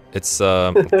 Yeah, it's.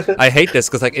 I hate this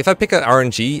because, like, if I pick an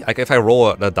RNG, like if I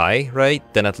roll a die, right,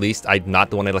 then at least I'm not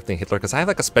the one electing Hitler, because I have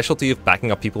like a specialty of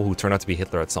backing up people who turn out to be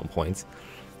Hitler at some point.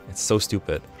 It's so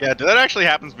stupid. Yeah, that actually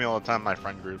happens to me all the time in my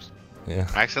friend groups. Yeah.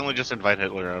 I accidentally just invite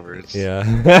Hitler over. It's Yeah.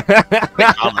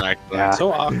 pretty common, actually. Yeah.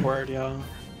 So awkward, yeah.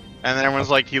 And then everyone's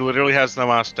like, he literally has no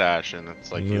mustache, and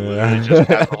it's like, he Yeah. literally just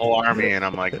has a whole army, and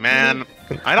I'm like, man,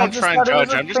 I don't try and judge,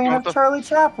 I'm just going with the... Charlie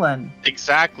Chaplin.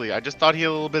 Exactly, I just thought he had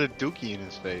a little bit of dookie in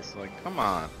his face. Like, come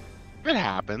on. It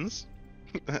happens.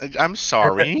 I'm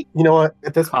sorry. You know what?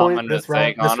 At this point, Common to this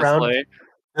round, think, honestly.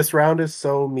 this round is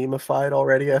so memeified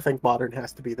already. I think Modern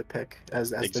has to be the pick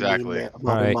as Exactly. the meme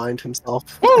Modern Alright. Mind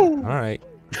himself. All right.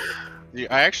 Yeah,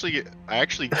 I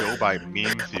actually go by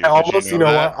meme theory. I almost, Did you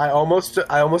know that? what?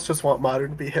 I almost just want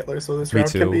Modern to be Hitler, so this Me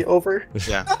round can too. be over.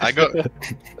 Yeah, I go.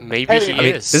 Maybe Hey, he I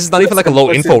mean, is. this is not even like a low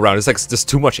Listen. info round. It's like just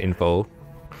too much info.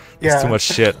 There's Yeah. too much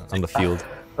shit on the field.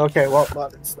 Okay, well,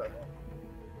 Modern's not.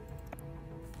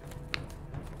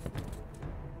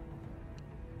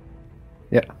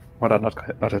 Yeah. What are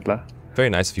not Hitler? Very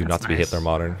nice of you not That's to be nice. Hitler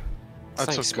modern.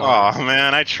 That's Thanks, okay. Mark. Oh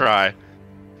man, I try.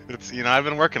 It's I've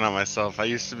been working on myself. I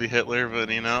used to be Hitler, but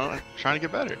I'm trying to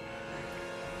get better.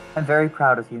 I'm very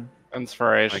proud of you.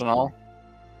 Inspirational.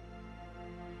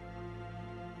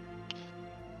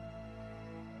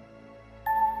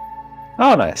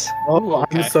 Oh, nice. Oh,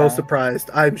 I'm okay. so surprised.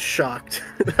 I'm shocked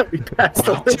that we passed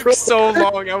the It took liberal. so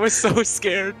long. I was so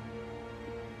scared.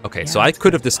 Okay, Yeah, so I that's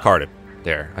could have discarded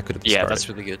there. I could have discarded. Yeah, that's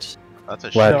really good. That's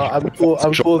a Well, shame. No, I'm cool.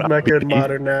 I'm cool with Mekkah and Me.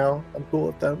 Modern now. I'm cool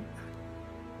with them.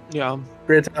 Yeah.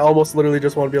 Granted, I almost literally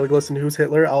just want to be like, listen, who's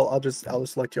Hitler? I'll just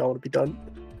let you all to be done.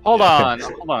 Hold on,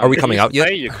 hold on. Are we coming You out yet?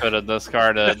 say you could have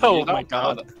discarded. Oh You my don't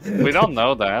know God. that. We don't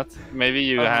know that. Maybe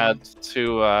you had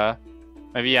to.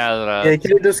 Maybe you had. Yeah, you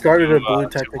could have discarded a two, blue two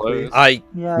technically. blues. I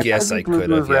Yeah, it Yes, could be I blue, could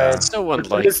blue, have, red. yeah. So But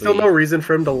unlikely. there's still no reason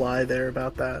for him to lie there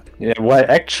about that. Yeah, well,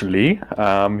 actually,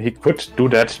 he could do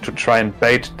that to try and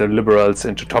bait the liberals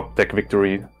into top deck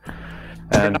victory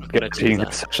and not gonna get do being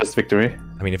that. the fascist victory.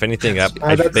 I mean, if anything, I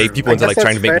that's- bait people I into like guess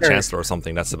trying to that's make me fair. chancellor or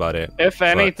something. That's about it. If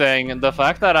anything, the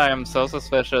fact that I am so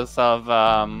suspicious of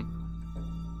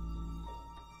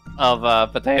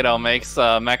Potato makes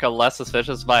Mekkah less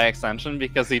suspicious by extension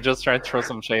because he just tried to throw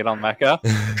some shade on Mekkah.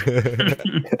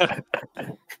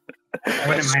 I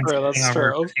wouldn't That's mind true, taking that's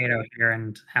over true. Potato here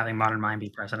and having Modern Mind be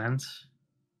president.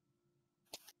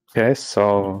 Okay,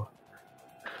 so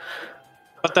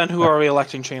But then who are we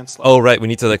electing chancellor? Oh right, we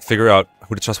need to like figure out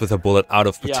who to trust with a bullet out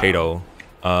of Yeah. potato.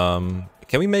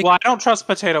 Can we make? Well, I don't trust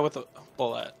potato with a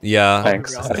bullet. Yeah.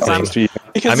 thanks. Because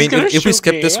I mean, he's gonna if we shoot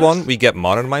skip me. this one, we get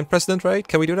Modern Mind president, right?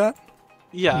 Can we do that?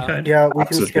 Yeah. Good. Yeah, we can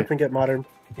Absolutely. skip and get Modern.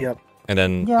 Yep. And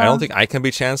then I Yeah. don't think I can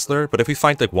be chancellor, but if we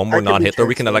find like one more I can be non-Hitler,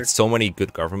 we can chancellor. elect so many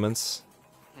good governments.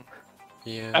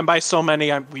 Yeah. And by so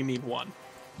many, we need one.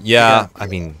 Yeah, I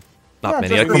mean, not Yeah, many.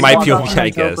 just Like, from my resolve POV, I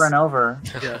governments guess. Over and over.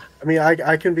 Yeah. I mean,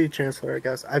 I can be chancellor, I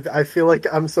guess. I feel like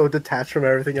I'm so detached from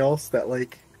everything else that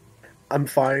like I'm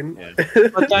fine.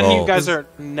 But then Well- you guys are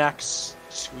next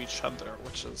to each other,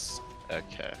 which is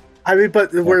Okay. I mean,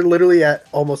 but we're literally at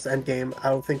almost endgame. I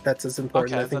don't think that's as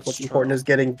important. Okay, I think that's what's true. important is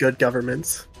getting good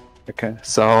governments. Okay,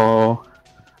 so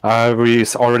are we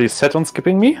already set on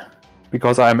skipping me?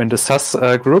 Because I'm in the sus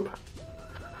group?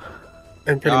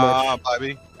 And pretty much.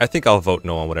 baby. I think I'll vote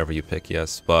no on whatever you pick,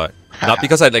 yes, but not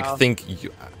because I like think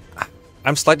you.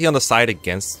 I'm slightly on the side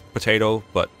against potato,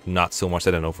 but not so much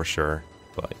that I know for sure.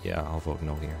 But yeah, I'll vote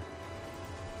no here.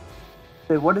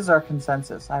 Wait, what is our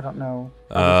consensus? I don't know.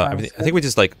 I think we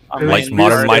just like I like mean,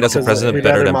 Modern we Mind as a already- president We'd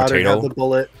better rather than Modern have potato, the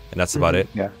bullet. and that's about it.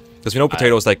 Yeah. Because we know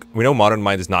potato is like we know Modern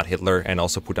Mind is not Hitler, and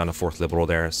also put down a fourth liberal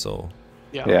there. So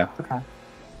yeah. Yeah. Okay.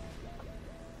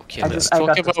 Okay, I let's just- I talk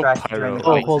got about distracted Pyro. during the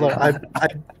Oh, Like, hold on.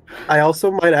 I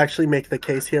also might actually make the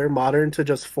case here, Modern, to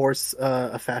just force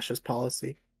a fascist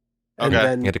policy, and Okay.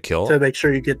 then you had to kill. to make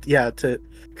sure you get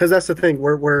because that's the thing.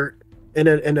 We're in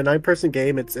a 9-person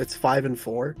game. It's 5 and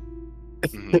 4.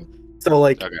 Mhm. So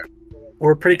like Okay.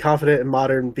 we're pretty confident in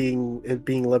Modern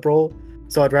being liberal.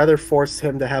 So I'd rather force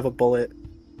him to have a bullet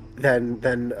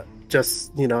than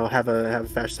just have a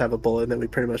fascist have a bullet, and then we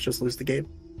pretty much just lose the game.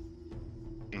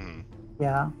 Mhm.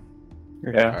 Yeah.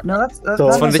 Yeah. No, that's So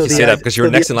It's funny that so you the say that ide- because you're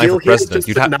so the next in line ideal for here is president. just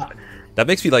You'd to have not- that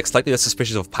makes me like slightly less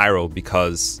suspicious of Pyro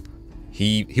because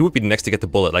he would be the next to get the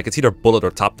bullet. Like it's either bullet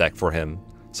or top deck for him.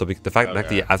 So the fact that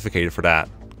he advocated for that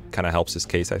kind of helps his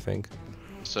case, I think.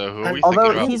 So who are we Although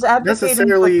thinking about? he's advocating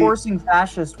Necessarily- for forcing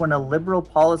fascist when a liberal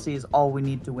policy is all we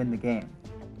need to win the game.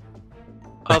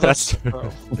 Oh, that's That's-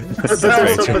 true. But very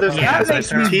there's- true. but there's- Yeah, That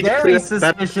makes me strategically very a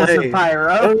better suspicious play. of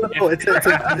Pyro. No, it's a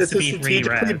to be three strategically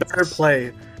reds. better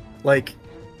play. Like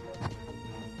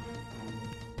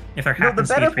If there No, the happens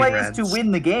to be better three play reds, is to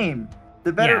win the game.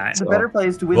 The better, Yeah, the better play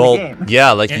is to win Well, the game.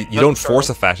 yeah, like Yeah, you that's don't force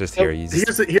a fascist here. You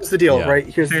just, here's the deal, yeah. right?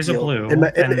 Here's There's the a deal. blue,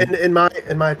 In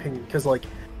my opinion, because like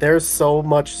there's so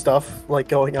much stuff like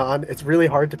going on, it's really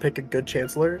hard to pick a good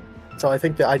chancellor. So I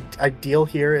think the ideal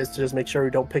here is to just make sure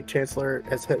we don't pick chancellor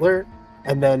as Hitler,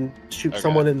 and then shoot Okay.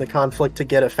 someone in the conflict to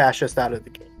get a fascist out of the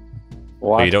game.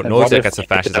 What? you don't And know if what that gets a it's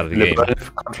fascist out of the game. liberal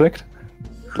conflict?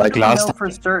 Like Who we last know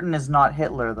for certain is not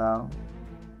Hitler, though.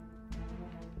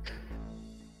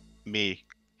 Me.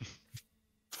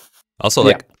 Also, Yeah.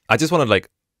 like, I just want to like,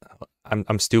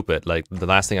 I'm stupid. Like the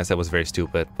last thing I said was very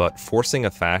stupid. But forcing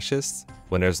a fascist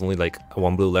when there's only like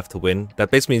one blue left to win,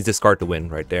 that basically means discard the win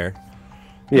right there.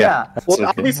 Yeah. Well, absolutely.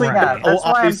 obviously, Yeah, oh, that's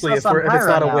why obviously, I'm if, sus on if it's Pyro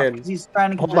not a now, win, 'cause he's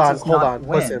trying to hold convince on, us hold not on, to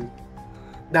win. listen.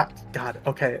 Not God.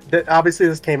 Okay, obviously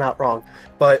this came out wrong,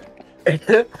 but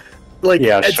like,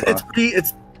 Yeah, it's, sure. it's pretty.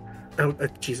 It's oh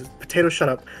Jesus, potato, shut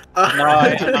up. No,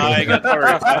 I get the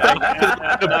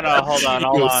respect. No,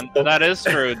 hold on. That is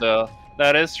true, though.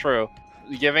 That is true.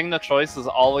 Giving the choice is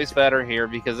always better here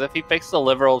because if he picks the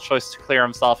liberal choice to clear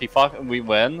himself, we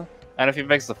win. And if he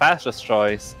picks the fascist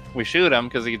choice, we shoot him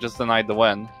because he just denied the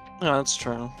win. Yeah, that's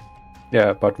true.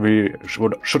 Yeah, but we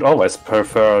should always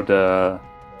prefer the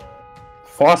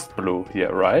forced blue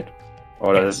here, right?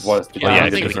 Or Yes. was the Yeah, Well, I yeah,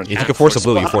 don't think if we you can can force a force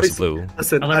blue, it. you force a blue.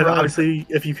 Listen, A liberal- obviously,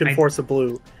 if you can I- force a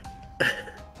blue,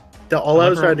 all I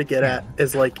was liberal- trying to get at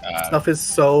is like stuff is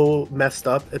so messed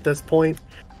up at this point,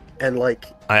 and like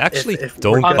I actually if we're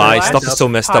don't gonna buy Unless stuff is so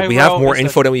messed up. We have Pyro more is a-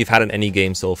 info than we've had in any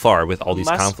game so far with all these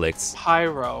Unless conflicts.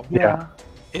 Pyro Yeah.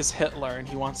 is Hitler and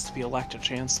he wants to be elected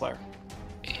chancellor.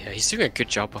 Yeah, he's doing a good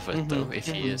job of it though, if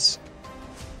he is.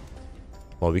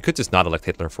 Well, we could just not elect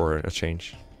Hitler for a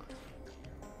change.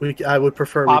 I would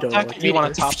prefer we Top don't. deck? elect You wanna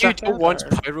Hitler. top If you deck don't it, want or-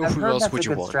 Pyro, I've who heard else that's would a you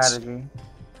good want? strategy.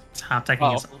 Top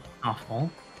decking is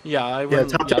awful. Yeah, I Yeah, would.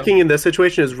 top decking in this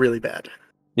situation is really bad.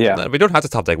 Yeah. We don't have to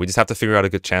top deck. We just have to figure out a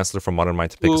good chancellor from Modern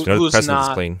Mind to pick. 'Cause we know the Who's president is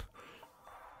not- clean.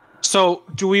 So,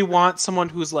 do we want someone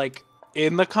who's like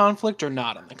in the conflict or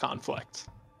not in the conflict?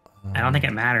 I don't think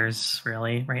it matters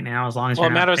really right now, as long as Well, it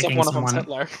you're not matters if picking one of them's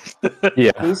someone. Hitler.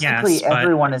 Yeah. Basically, Yes, but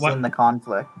everyone is what- in the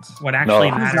conflict. What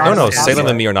actually No. matters? not No, no, Yes. Salem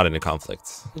and me are not in a conflict.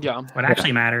 Yeah. What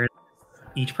actually matters?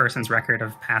 Each person's record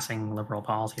of passing liberal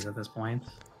policies at this point.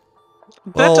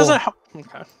 That Well- doesn't help.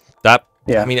 Okay. That,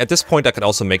 Yeah. I mean, at this point, that could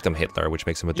also make them Hitler, which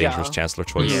makes him a dangerous Yeah. chancellor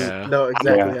choice. Yeah. No,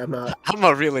 exactly. Yeah. I'm not. I'm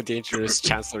a really dangerous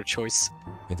chancellor choice.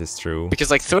 It is true.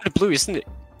 Because like third blue isn't it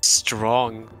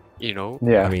strong, you know?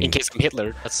 Yeah. I mean, In case I'm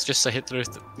Hitler, that's just a Hitler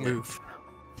move.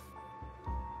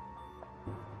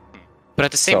 But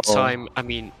at the same So- time, I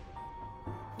mean,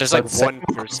 there's But like second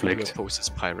one person who conflict. opposes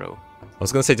Pyro. I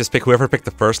was gonna say just pick whoever picked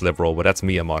the first liberal, but that's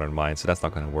me a Modern Mind, so that's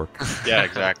not gonna work. Yeah,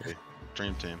 exactly.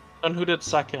 Dream team. And who did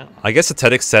second? I guess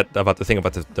Aesthetic said about the thing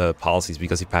about the policies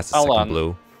because he passed the Hold second on.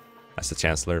 blue as the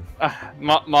chancellor.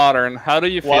 Modern, how do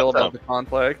you feel What the- about the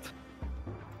conflict?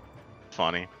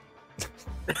 Funny.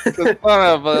 No,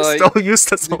 but like, Still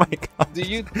useless. Oh my god. do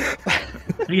you?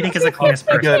 Who do you think is the cleanest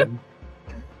Good. person?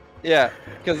 Yeah,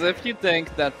 because if you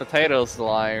think that Potato's the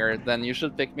liar, then you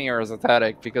should pick me or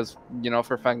Zatetic, because you know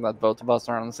for a fact that both of us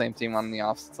are on the same team on the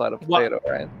opposite side of What? Potato,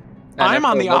 right? And I'm if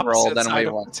on we're the liberal, opposite then side we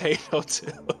of won. potato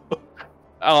too.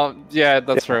 Oh, yeah,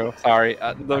 that's true. Sorry,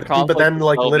 the conflict then, is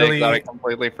like, so literally- big that I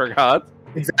completely forgot.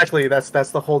 Exactly. That's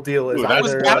the whole deal. Is Ooh, I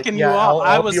was either, backing like, you yeah, up. all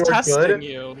I of was you are testing good,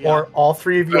 you. Yeah. or all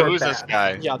three of you Wait, are who's bad. this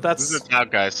guy? Yeah, that's- Who's the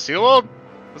top guy? Sealwold?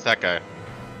 Who's that guy?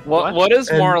 What? What is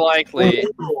And- more likely?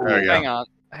 There we go. Hang on.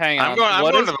 I'm going.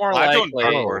 What I'm is going to more I'm going likely?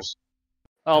 Dark Horse.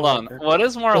 Hold on. What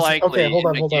is more Just- likely okay, hold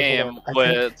on, in a hold on, hold game on. I think-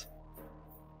 with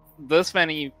this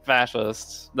many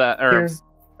fascists that Here's-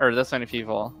 or this many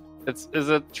people? Is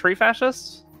it three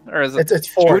fascists or is it? It's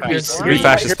four. It's three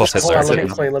fascists plus Hold on,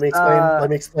 Hitler. let me explain. Let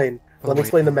me explain. Let me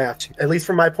explain the math. At least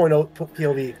from my point of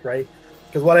POV, right?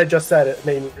 Because what I just said, it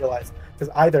made me realize. Because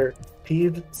either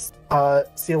Peeve,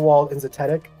 Sealwald, and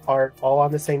Zatetic are all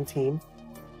on the same team,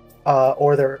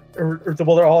 or they're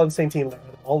all on the same team. They're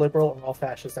all liberal or all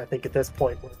fascist. I think at this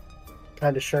point we're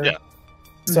kind of sure. Yeah.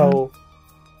 So,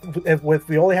 if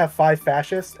we only have 5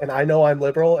 fascists, and I know I'm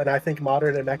liberal, and I think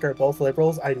Modern and Mekkah are both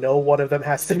liberals, I know one of them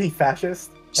has to be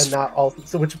fascist, and not all.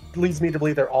 So, which leads me to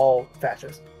believe they're all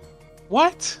fascist.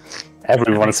 What?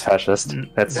 Everyone's fascist.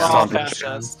 That's We're all not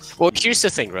fascists. Well, here's the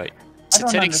thing, right? I don't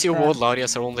Satanic, Sealwold, understand.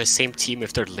 Larius are on the same team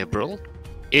if they're liberal.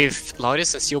 If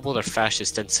Larius and Sealwold are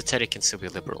fascist, then Satanic can still be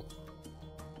liberal.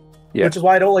 Yeah. Which is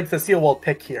why I don't like the Sealwald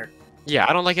pick here. Yeah,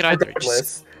 I don't like it either. Just,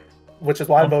 Regardless, which is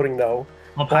why I'm voting no.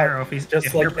 Well, Pyro, if Just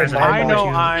if like you're in president, my I who know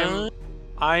would you-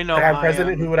 I know If I'm I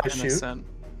president, am who would I shoot? innocent.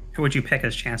 who would you pick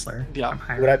as chancellor? Yeah. from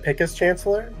Pyro? Would I pick as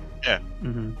chancellor?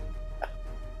 Mhm.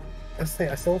 I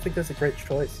still don't think that's a great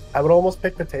choice. I would almost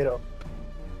pick Potato.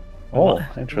 Oh,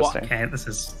 interesting. Okay, this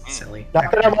is silly.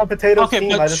 Not that I'm on Potato's Okay,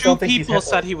 team, I but just 2 don't think he's people Hitler.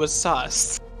 said he was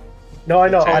sus. No, I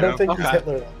know. I Potato. don't think he's Okay.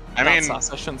 Hitler though. I Not mean,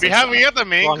 sus, I shouldn't we say have sus. we got the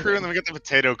main Wrong crew thing. and then we get the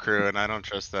potato crew, and I don't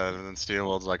trust that. And then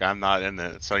Steelwold's like, I'm not in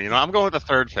it. So you know, I'm going with the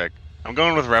third pick. I'm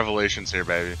going with Revelations here,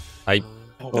 baby.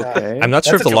 Oh, God. Okay. I'm not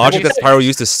sure if That's the a logic good that Pyro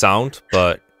used is sound,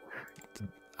 but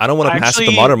I don't want to pass the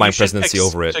Actually, Modern you Mind should presidency pick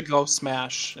over it. To go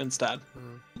smash instead.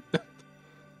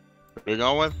 What are you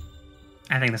going with?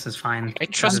 I think this is fine. I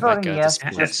trust I'm voting Mekkah. yes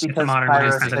This- just If the because Modern Pyro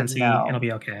Mind said presidency, no. it'll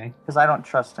be okay. Because I don't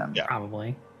trust him. Yeah.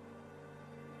 Probably.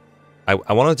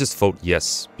 I want to just vote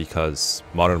yes because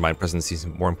Modern Mind presidency is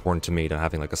more important to me than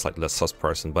having like a slightly less sus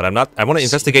person. But I'm not. I want to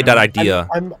investigate that idea.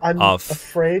 I'm of-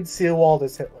 afraid Sealwald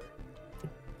is Hitler.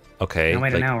 Okay, No way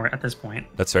to like, know. We're at this point.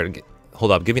 that's fair.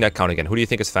 Hold up, give me that count again. Who do you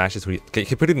think is fascist? Can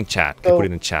you put it in chat? Can you put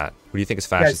it in chat? Who do you think is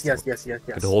fascist? Yes.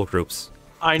 The whole groups.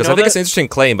 I Because know I think that it's an interesting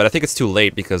claim, but I think it's too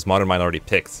late because Modern Mind already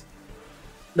picked.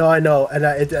 No, I know, and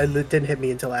it didn't hit me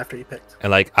until after he picked.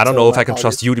 And like, I don't So, know if I my can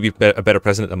trust apologies. you to be a better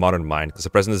president than Modern Mind, because the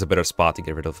president is a better spot to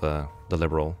get rid of the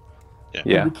liberal.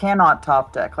 Yeah. We cannot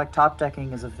top deck. Like top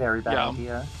decking is a very bad Yeah.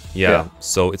 idea. Yeah.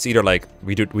 So it's either like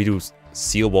we do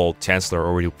Sealwald Chancellor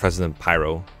or we do President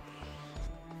Pyro.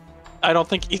 I don't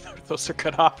think either of those are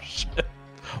good options.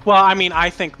 Well, I mean, I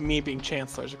think me being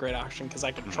Chancellor is a great option because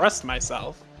I can trust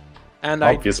myself, and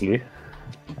Obviously.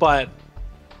 But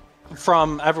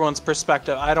from everyone's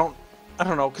perspective, I don't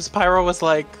know, because Pyro was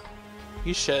like,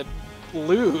 "You should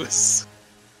lose.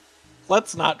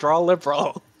 Let's not draw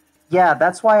liberal." Yeah,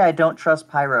 that's why I don't trust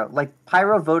Pyro. Like,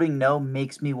 Pyro voting no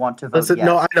makes me want to vote Listen, yes.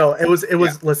 no, I know it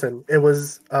was. Listen, it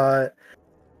was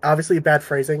obviously bad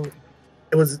phrasing.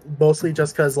 It was mostly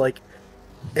just because, like,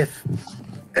 if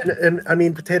and I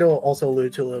mean, Potato also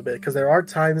alluded to a little bit because there are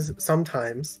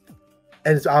sometimes,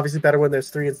 and it's obviously better when there's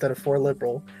 3 instead of 4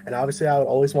 liberal. And obviously, I would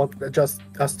always want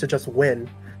us to just win.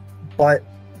 But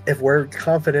if we're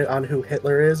confident on who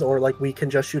Hitler is, or like we can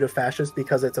just shoot a fascist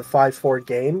because it's a 5-4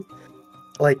 game,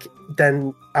 like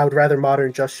then I would rather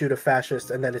Modern just shoot a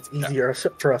fascist, and then it's easier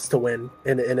for us to win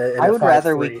in I would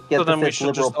rather 5-3. we get So the then we 5th should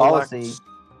liberal just policy.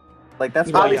 Like, that's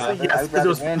why Obviously, I yes, would because it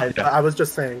was rather win. fine, but I was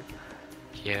just saying.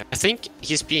 Yeah, I think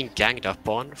he's being ganged up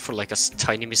on for like a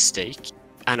tiny mistake,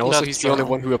 and also That's he's the only true.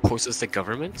 one who opposes the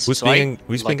government. Who's so I being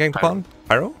like ganged Pyro. upon?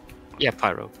 Pyro? Yeah,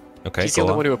 Pyro. Okay, He's the go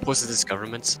only on. one who opposes this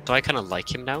government, so I kind of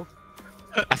like him now.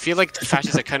 I feel like the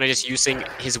fascists are kind of just using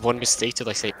his one mistake to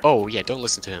like say, "Oh yeah, don't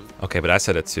listen to him." Okay, but I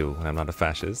said it too, and I'm not a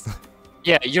fascist.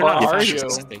 Yeah, you're Or not a are fascist. you?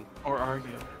 That's the thing. Or are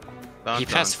you? He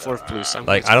passed 4th blue, so I'm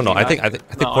Like, going I don't know. to I believe think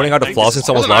that. No, pointing I out the think flaws this in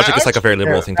someone's Listen, logic is like a very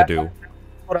liberal thing to do.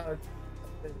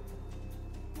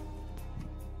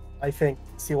 I think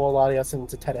Seawall, Latias, and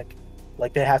Zetetic,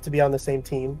 like, they have to be on the same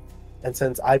team. And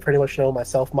since I pretty much know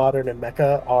myself, Modern and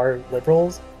Mekkah are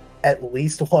liberals, at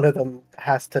least one of them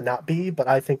has to not be, but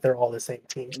I think they're all the same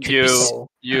team. You So,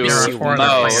 you There are 4 know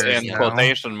other players, in you know.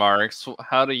 quotation marks.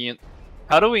 How do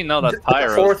we know that The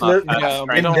Pyro's fourth not li- yeah, we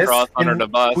trying don't- to throw us in- under the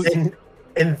bus?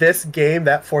 in this game,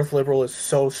 that 4th liberal is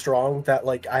so strong that,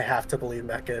 like, I have to believe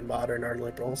Mekkah and Modern are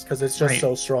liberals because it's just Right.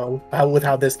 so strong with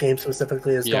how this game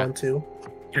specifically has Yeah. gone too.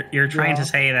 You're trying Yeah. to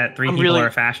say that 3 I'm people really- are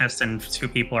fascists and 2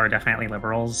 people are definitely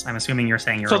liberals. I'm assuming you're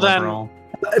saying you're So a then- liberal.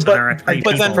 So there are 3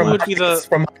 but then people. who would be the-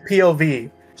 from my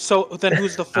POV? So then,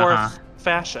 who's the 4th Uh-huh.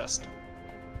 fascist?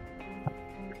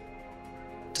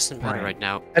 Doesn't matter Right. right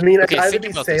now. I mean, Okay, it'd either think be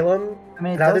about this. Salem. I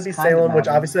mean, it It'd either does be kinda Salem, which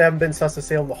matter. obviously I haven't been sus to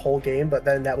Salem the whole game, but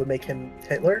then that would make him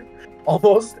Hitler,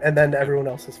 almost, and then everyone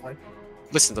else is fine.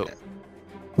 Listen though,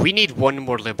 we need one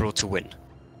more liberal to win.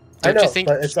 I Don't know, you think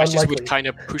but it's fascists unlikely. would kind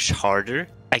of push harder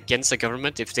against the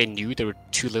government if they knew there were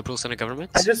 2 liberals in a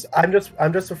government? I'm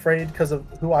just afraid because of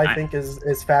who I think is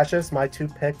fascist. My 2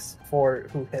 picks for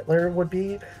who Hitler would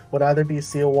either be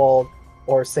Sealwald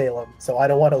or Salem. So I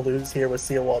don't want to lose here with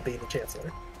Sealwald being the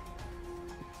chancellor.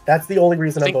 That's the only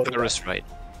reason I I'm think voting. Pyro's right.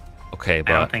 Okay, I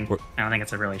but don't think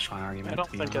it's a really strong argument. I don't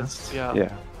to be think honest. it's yeah.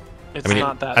 Yeah. It's I mean,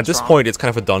 not that at this strong. point, it's kind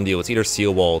of a done deal. It's either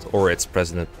Sealwald or it's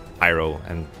President Pyro,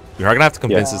 and you're gonna have to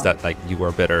convince Yeah. us that like you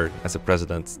are better as a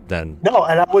president than. No,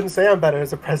 and I wouldn't say I'm better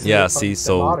as a president. Yeah, than see,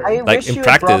 so, Modern. I like, wish in you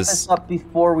had brought practice- this up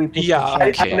before we picked Yeah, the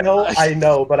I chancellor. I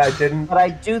know, but I didn't. But I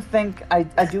do think I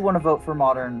do want to vote for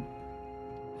Modern.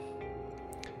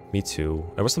 Me too.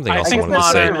 There was something I else I think wanted to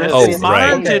say. Modern Oh, is- right.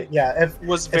 Modern- Okay, yeah, if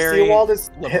was if very Seawald is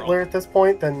liberal. Hitler at this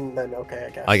point, then okay, I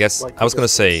guess. I guess Like, I was gonna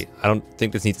this say is- I don't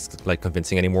think this needs like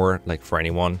convincing anymore, like for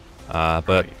anyone.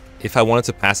 But if I wanted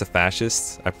to pass a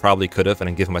fascist, I probably could have, and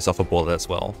then given myself a bullet as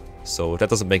well. So if that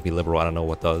doesn't make me liberal, I don't know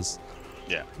what does.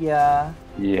 Yeah. Yeah.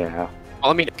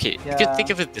 Well, I mean, okay, you Yeah. can think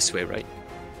of it this way, right?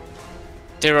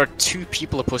 There are 2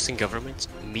 people opposing government,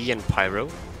 me and Pyro,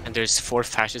 and there's 4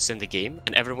 fascists in the game,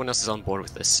 and everyone else is on board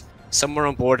with this. Some are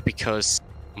on board because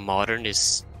Modern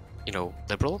is,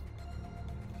 liberal.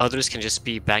 Others can just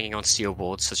be banging on CO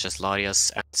boards, such as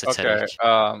Larias and Okay.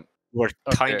 Satanic. We're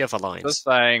kind okay, of aligned.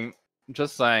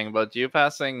 Just saying. But you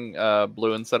passing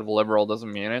blue instead of liberal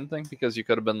doesn't mean anything because you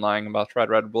could have been lying about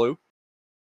red, blue.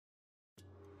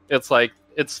 It's like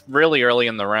it's really early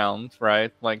in the round,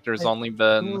 right? Like there's only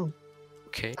been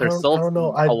Okay. there's I still don't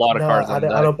know. a lot of cards I on don't,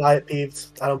 deck. I don't buy it,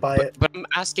 Peeves. I don't buy it. But I'm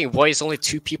asking, why is only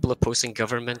 2 people opposing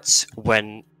government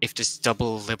when, if there's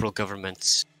double liberal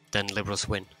government, then liberals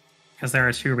win? Because there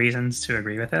are 2 reasons to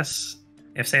agree with this.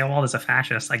 If Seowald is a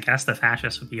fascist, I guess the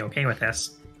fascists would be okay with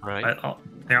this. Right. But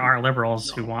there are liberals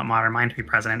who want Modern Mind to be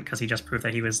president because he just proved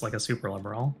that he was like a super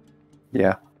liberal.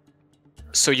 Yeah.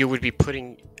 So you would be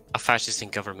putting a fascist in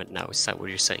government now, is that what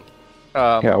you're saying?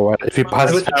 Yeah, well, if he It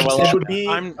passes, would, it would be.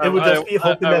 It would just be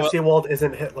hoping that Seawald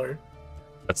isn't Hitler.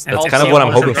 That's And kind also, of what I'm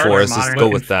also hoping for. Modern Is just Mind go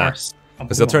can with that. force a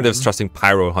Because the alternative is bullet. trusting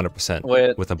Pyro 100%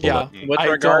 with a bullet. Yeah, With I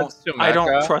regards don't, to I don't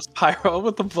Mekkah- trust Pyro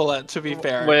with the bullet, to be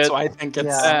fair. With- so I think it's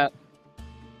Yeah.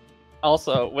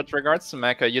 Also, with regards to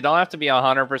Mekkah, you don't have to be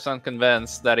 100%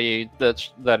 convinced that he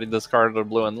discarded the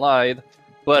blue and lied,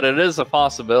 but it is a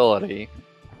possibility.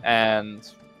 And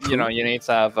you know, you need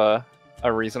to have a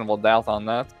reasonable doubt on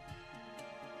that.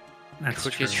 That's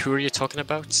true. Who are you talking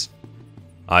about?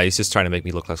 He's just trying to make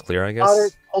me look less clear, I guess. Modern,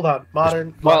 hold on,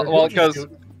 modern. Well, who'd you 'cause- shoot?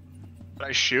 Did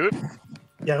I shoot?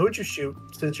 Yeah, who'd you shoot?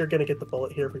 Since you're gonna get the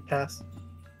bullet here if we pass.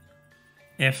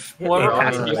 If Well, they Well,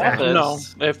 pass yeah. the Yeah.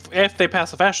 fascists, No, if they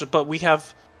pass the fascist, but we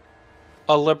have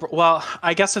a liberal. Well,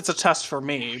 I guess it's a test for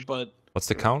me, but What's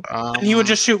the count? he would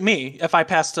just shoot me if I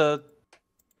passed a.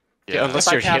 Yeah, unless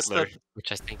If I you're pass Hitler, the-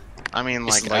 which I think. I mean,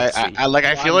 It's like, likely.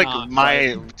 I feel Why like not,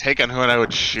 my take on who I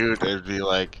would shoot, it'd be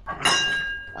like.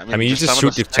 I mean, you just some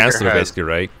of shoot the Chancellor, figureheads. basically,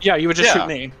 right? Yeah, you would just Yeah. shoot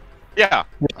me. Yeah.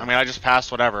 I mean, I just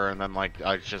pass whatever, and then like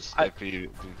if he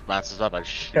matches up, I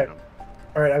shoot Okay. him.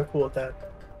 All right, I'm cool with that.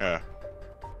 Yeah.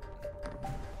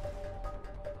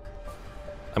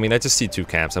 I mean, I just see two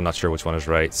camps. I'm not sure which one is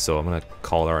right, so I'm gonna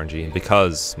call RNG. And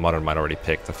because Modern might already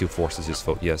picked, a few forces just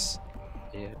vote yes.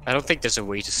 Yeah, I don't think there's a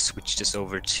way to switch this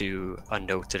over to a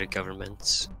no to the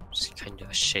government. It's kind of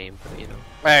a shame, but you know.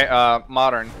 Hey,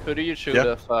 Modern, who do you shoot Yep.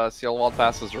 if Sealwald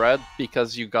passes red?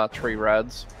 Because you got 3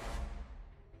 reds.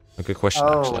 A good question,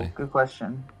 Oh, actually. good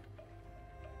question.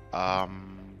 I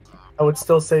would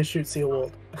still say shoot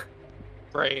Sealwold.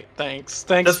 Great, thanks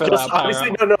for that.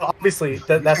 Obviously, Pyro. no. Obviously,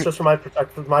 that's just from my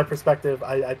perspective. My perspective,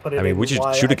 I put it. I mean, in would you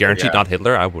why shoot I a guaranteed yeah. not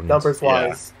Hitler? I wouldn't. numbers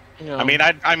wise. Yeah.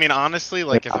 I mean, honestly,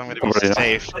 like if I'm gonna be Yeah.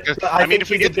 safe, But I mean, think if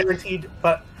we he's a get guaranteed,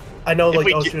 but I know If like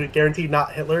we oh get- shoot, guaranteed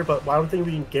not Hitler, but I don't think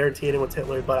we can guarantee anyone's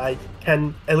Hitler. But I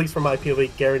can, at least from my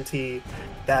POV, guarantee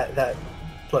that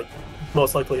like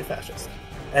most likely a fascist.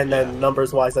 And then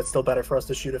numbers wise, that's still better for us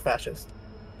to shoot a fascist.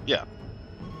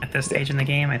 at this stage in the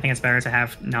game, I think it's better to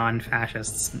have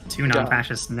non-fascists, two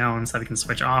non-fascists known, so we can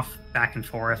switch off back and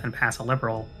forth and pass a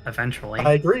liberal eventually.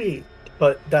 I agree,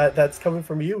 but that's coming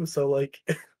from you. So like,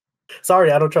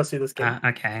 sorry, I don't trust you this game.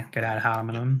 Okay, good ad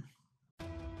hominem.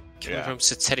 Coming from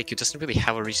Satiric, who doesn't really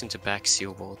have a reason to back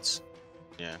Sealwalds.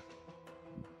 Yeah.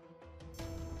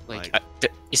 Like,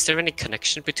 is there any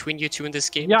connection between you two in this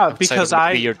game? Yeah, outside because of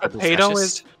the weird double Potato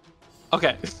fascist? is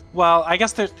okay. Well, I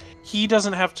guess that he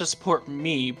doesn't have to support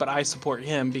me, but I support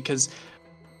him because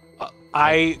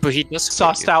I But he does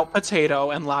support sussed you. out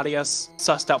Potato, and Latias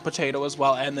sussed out Potato as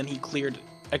well, and then he cleared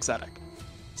Exotic.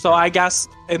 So I guess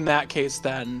in that case,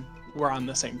 then we're on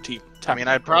the same team. I mean,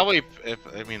 I'd probably, if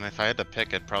I had to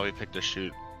pick, I'd probably pick to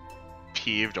shoot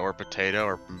Peeved or Potato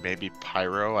or maybe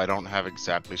Pyro. I don't have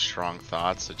exactly strong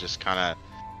thoughts. It just kind of,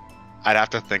 I'd have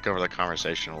to think over the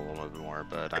conversation a little bit more.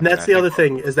 But And that's the other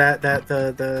thing is that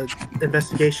the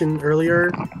investigation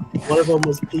earlier, one of them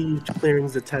was Peeved clearing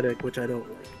Zetetic, which I don't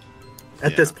like.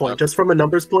 At this point, just from a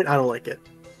numbers point, I don't like it.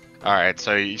 All right,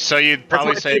 so you'd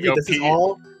probably That's my say POV. go This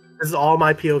Peeved. is all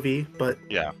my POV, but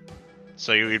Yeah.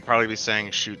 So you'd probably be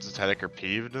saying shoot Zetetic or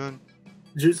Peeved then?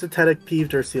 shoot Zetetic,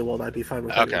 Peeved, or Sealwald, I'd be fine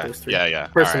with any of Okay. those three. Yeah.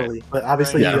 Personally, but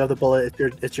obviously Yeah. you have the bullet.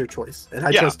 It's your choice, and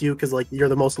I Yeah. trust you because like you're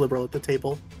the most liberal at the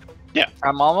table. Yeah.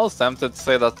 I'm almost tempted to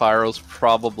say that Pyro's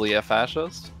probably a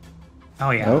fascist. Oh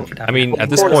yeah. Oh. for I mean, definitely. at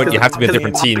this Of course, point, you have to be in because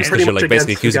different I'm teams pretty because you're much like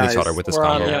basically against you accusing each guys. other with this We're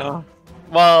on, combo. yeah.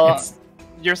 Well, It's-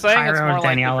 you're saying it's Pyro, more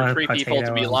likely Daniela, for 3 people to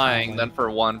Potato, be and lying Goblin. than for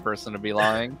 1 person to be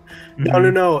lying.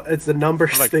 No. It's the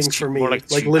numbers Like thing two- for me. more Like,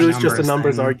 like two literally, it's just a numbers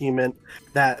numbers thing. argument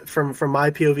that from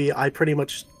my POV, I pretty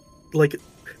much like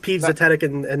Peeved, Zetetic,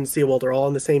 and Sealwald are all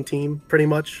on the same team. Pretty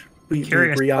much, we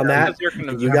Curious, agree on Pyro, that. Because you're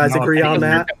convinced- You guys no agree on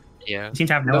opinion. that? Yeah. You seem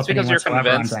to have no That's opinion because you're whatsoever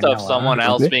on convinced of Daniela. someone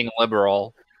else Okay. being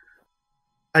liberal.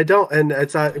 I don't, and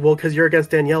it's well because you're against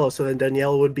Daniela, so then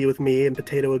Daniela would be with me, and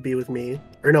Potato would be with me,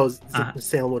 or no,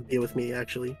 Salem would be with me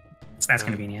actually. So that's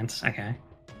convenient. Okay.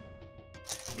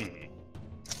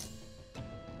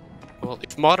 Well,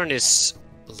 if Modern is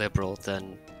liberal,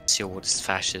 then Sealwood is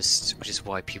fascist, which is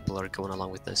why people are going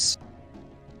along with this.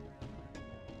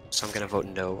 So I'm gonna vote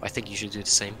no. I think you should do the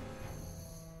same.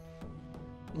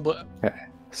 But,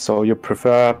 So you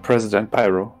prefer President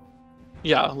Pyro?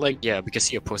 yeah, like Yeah, because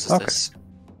he opposes Okay. this.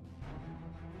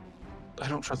 I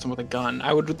don't trust him with a gun.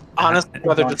 I would honestly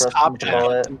rather don't just trust him stop with a him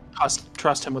bullet. than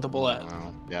trust him with a bullet.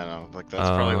 Well, yeah, no, like that's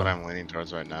probably what I'm leaning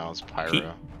towards right now is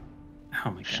Pyro.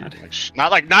 Oh my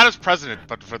god. Like, not as president,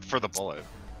 but for the bullet.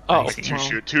 Oh, I see.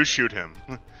 To shoot him.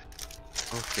 Oh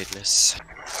goodness.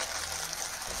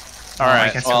 Well, I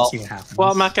Alright, guess well- we'll see what happens.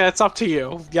 Well, Mekkah, it's up to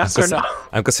you. Yes or no?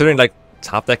 I'm considering like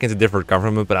top deck into different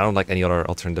government, but I don't like any other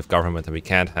alternative government that we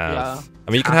can't have. Yeah.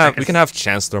 I mean, you can Top have deck we is- can have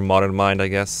Chancellor Modern Mind, I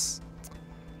guess.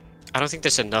 I don't think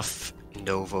there's enough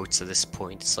no votes at this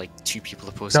point. It's like 2 people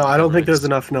opposing. No, I don't think there's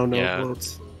governments. enough no Yeah.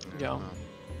 votes. Yeah.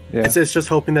 Yeah. It's just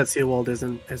hoping that Sealwald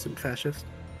isn't fascist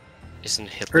Isn't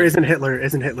Hitler? or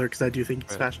isn't Hitler because I do think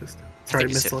he's Right. fascist. I Sorry,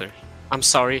 think it's Miss Lo- Hitler. I'm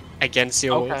sorry again,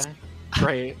 Sealwood. Okay.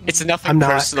 Great. It's nothing I'm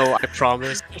not. personal, I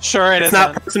promise. Sure it It's isn't.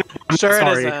 not personal. I'm Sure it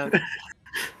sorry. isn't.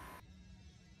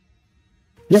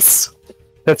 Yes.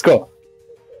 Let's go.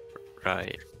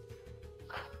 Right.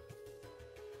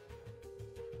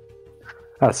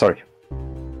 Ah, sorry.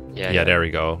 Yeah, there we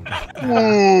go.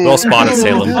 Well spotted,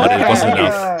 Salem, but it wasn't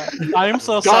enough. I am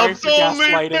so sorry for God's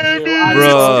only gaslighting you. baby! I'm Bruh.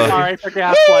 so sorry for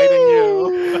gaslighting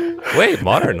you. Wait,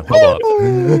 modern, hold up.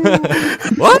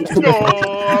 What? Let's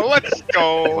go. Let's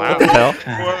go. What the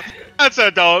hell? That's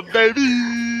a dog,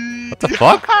 baby. What the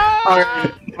fuck?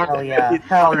 Hell yeah.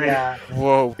 Hell yeah.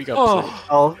 Whoa, we got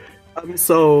Oh,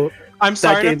 So I'm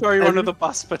sorry to game throw you under ended. the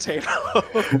bus, Potato.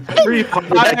 every part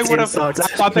of that I game would sucks. I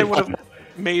thought they would have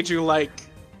made you like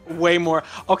way more.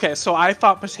 Okay, so I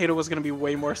thought Potato was gonna be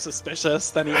way more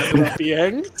suspicious than he ended up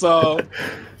being. So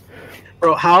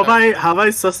Bro, how have I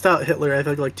sussed out Hitler? I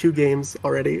think like 2 games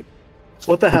already.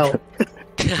 What the hell?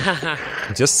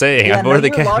 Just saying, Yeah, I no,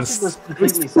 voted your logic against. was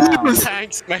completely sound.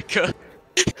 Thanks, Mekkah.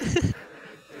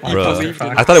 Bruh.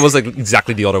 I thought it was like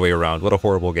exactly the other way around. What a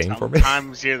horrible game for me.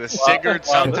 Sometimes you're the Sigurd,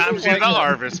 Wow, sometimes you're the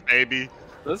Harvest, baby.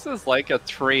 This is like a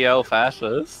trio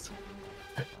fascist.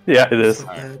 Yeah, it is.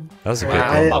 That was a good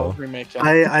wow, combo. remake it.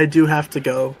 I do have to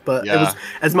go, but it Yeah. was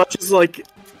as much as like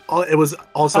it was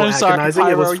also I'm sorry, agonizing.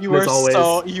 Pyro. It was You were as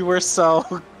always. you were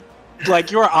so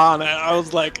like you were on it. I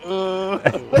was like,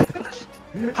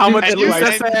 how much And do you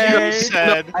I said,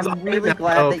 say? I'm really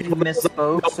glad that you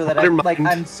misspoke, so that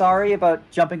I'm sorry about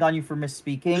jumping on you for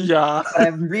misspeaking. Yeah. But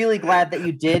I'm really glad that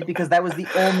you did, because that was the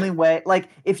only way. Like,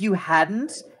 if you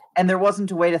hadn't, and there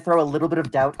wasn't a way to throw a little bit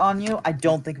of doubt on you, I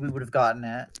don't think we would have gotten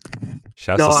it.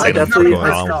 Shouts No, to I Salem for definitely-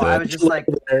 going No, on I with was it. just like,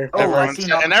 There. oh, I Everyone see an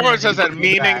said, and everyone says that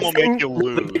opportunity to meaning do will that. make you The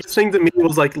lose. biggest thing to me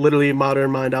was like literally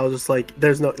modern mind. I was just like,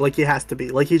 there's no like he has to be.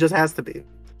 Like he just has to be.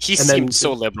 He And then- seemed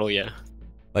so liberal, yeah.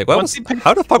 Like, what Once was? he picked-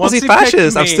 How the fuck was once he he picked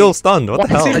fascist? I'm me- still stunned. What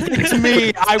the Once hell? he picked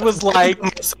me, I was like,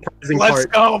 Surprising let's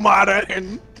part. go,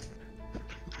 modern.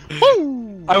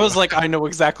 I was like, I know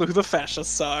exactly who the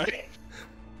fascists are.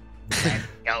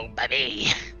 Go, buddy.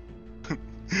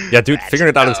 Yeah, dude, figuring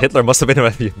it out as Hitler must have been a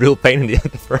real pain in the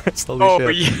end first. Holy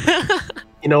Oh, shit. yeah.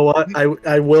 You know what?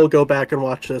 I will go back and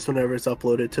watch this whenever it's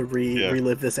uploaded to Yeah.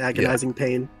 relive this agonizing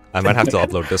pain. I might have to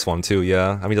upload this one too.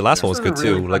 Yeah, I mean the last one was This good a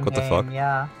really too. Like, fun what the fuck? game,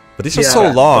 Yeah. But these are Yeah,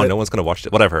 so long. but- No one's gonna watch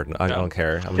it. Whatever. I don't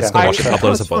care. I'm just Yeah. gonna watch it. I-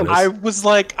 Upload as a bonus.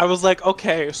 I was like,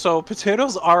 okay, so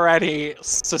Potato's already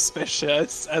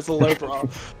suspicious as a liberal.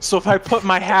 So if I put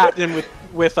my hat in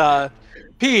with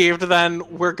peeved, then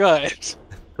we're good.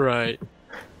 Right.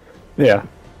 Yeah.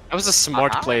 That was a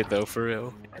smart play, though, for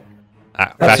real.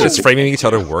 Fascists framing each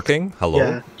other working. Hello.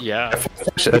 Yeah. Yeah.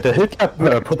 The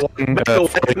Hitler put on So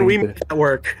the when we make that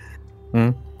work.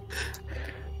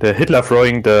 The Hitler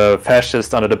throwing the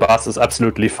fascist under the bus is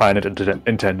absolutely fine and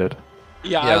intended.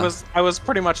 Yeah, Yeah. I was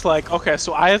pretty much like, okay,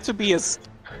 so I have to be as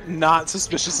not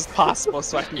suspicious as possible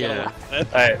so I can get Yeah. away with it.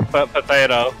 Hey, but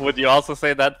Potato, would you also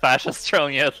say that fascist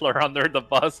throwing Hitler under the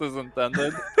bus is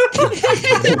intended?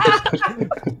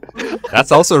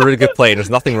 That's also a really good play. There's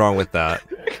nothing wrong with that.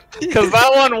 Because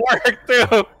that one worked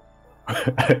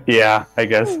too! Yeah, I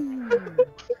guess.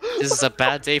 This is a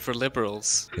bad day for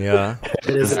liberals. Yeah.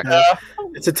 It is.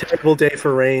 It's a terrible day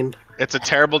for rain. It's a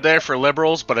terrible day for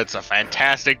liberals, but it's a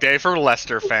fantastic day for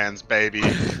Leicester fans, baby.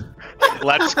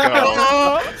 Let's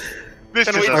go. This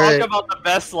Can is we a, talk Alright. about the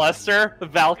best Lester?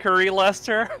 Valkyrie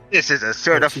Lester? this is a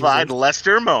certified Jesus.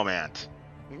 Leicester moment.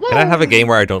 Can I have a game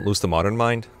where I don't lose the modern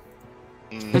mind?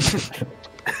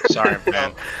 Sorry,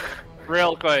 man.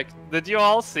 Real quick, did you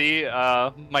all see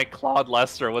my Claude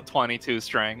Lester with 22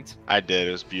 strength? I did.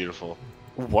 It was beautiful.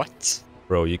 What?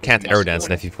 Bro, you can't air dance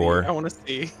in I FE4. want to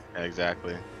see.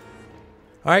 Exactly.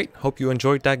 Alright, hope you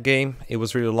enjoyed that game. It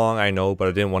was really long, I know, but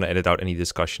I didn't want to edit out any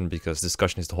discussion because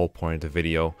discussion is the whole point of the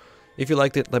video. If you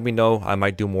liked it, let me know. I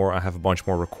might do more. I have a bunch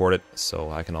more recorded,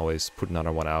 so I can always put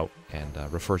another one out and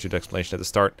refer to the explanation at the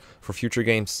start for future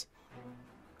games.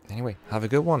 Anyway, have a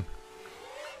good one.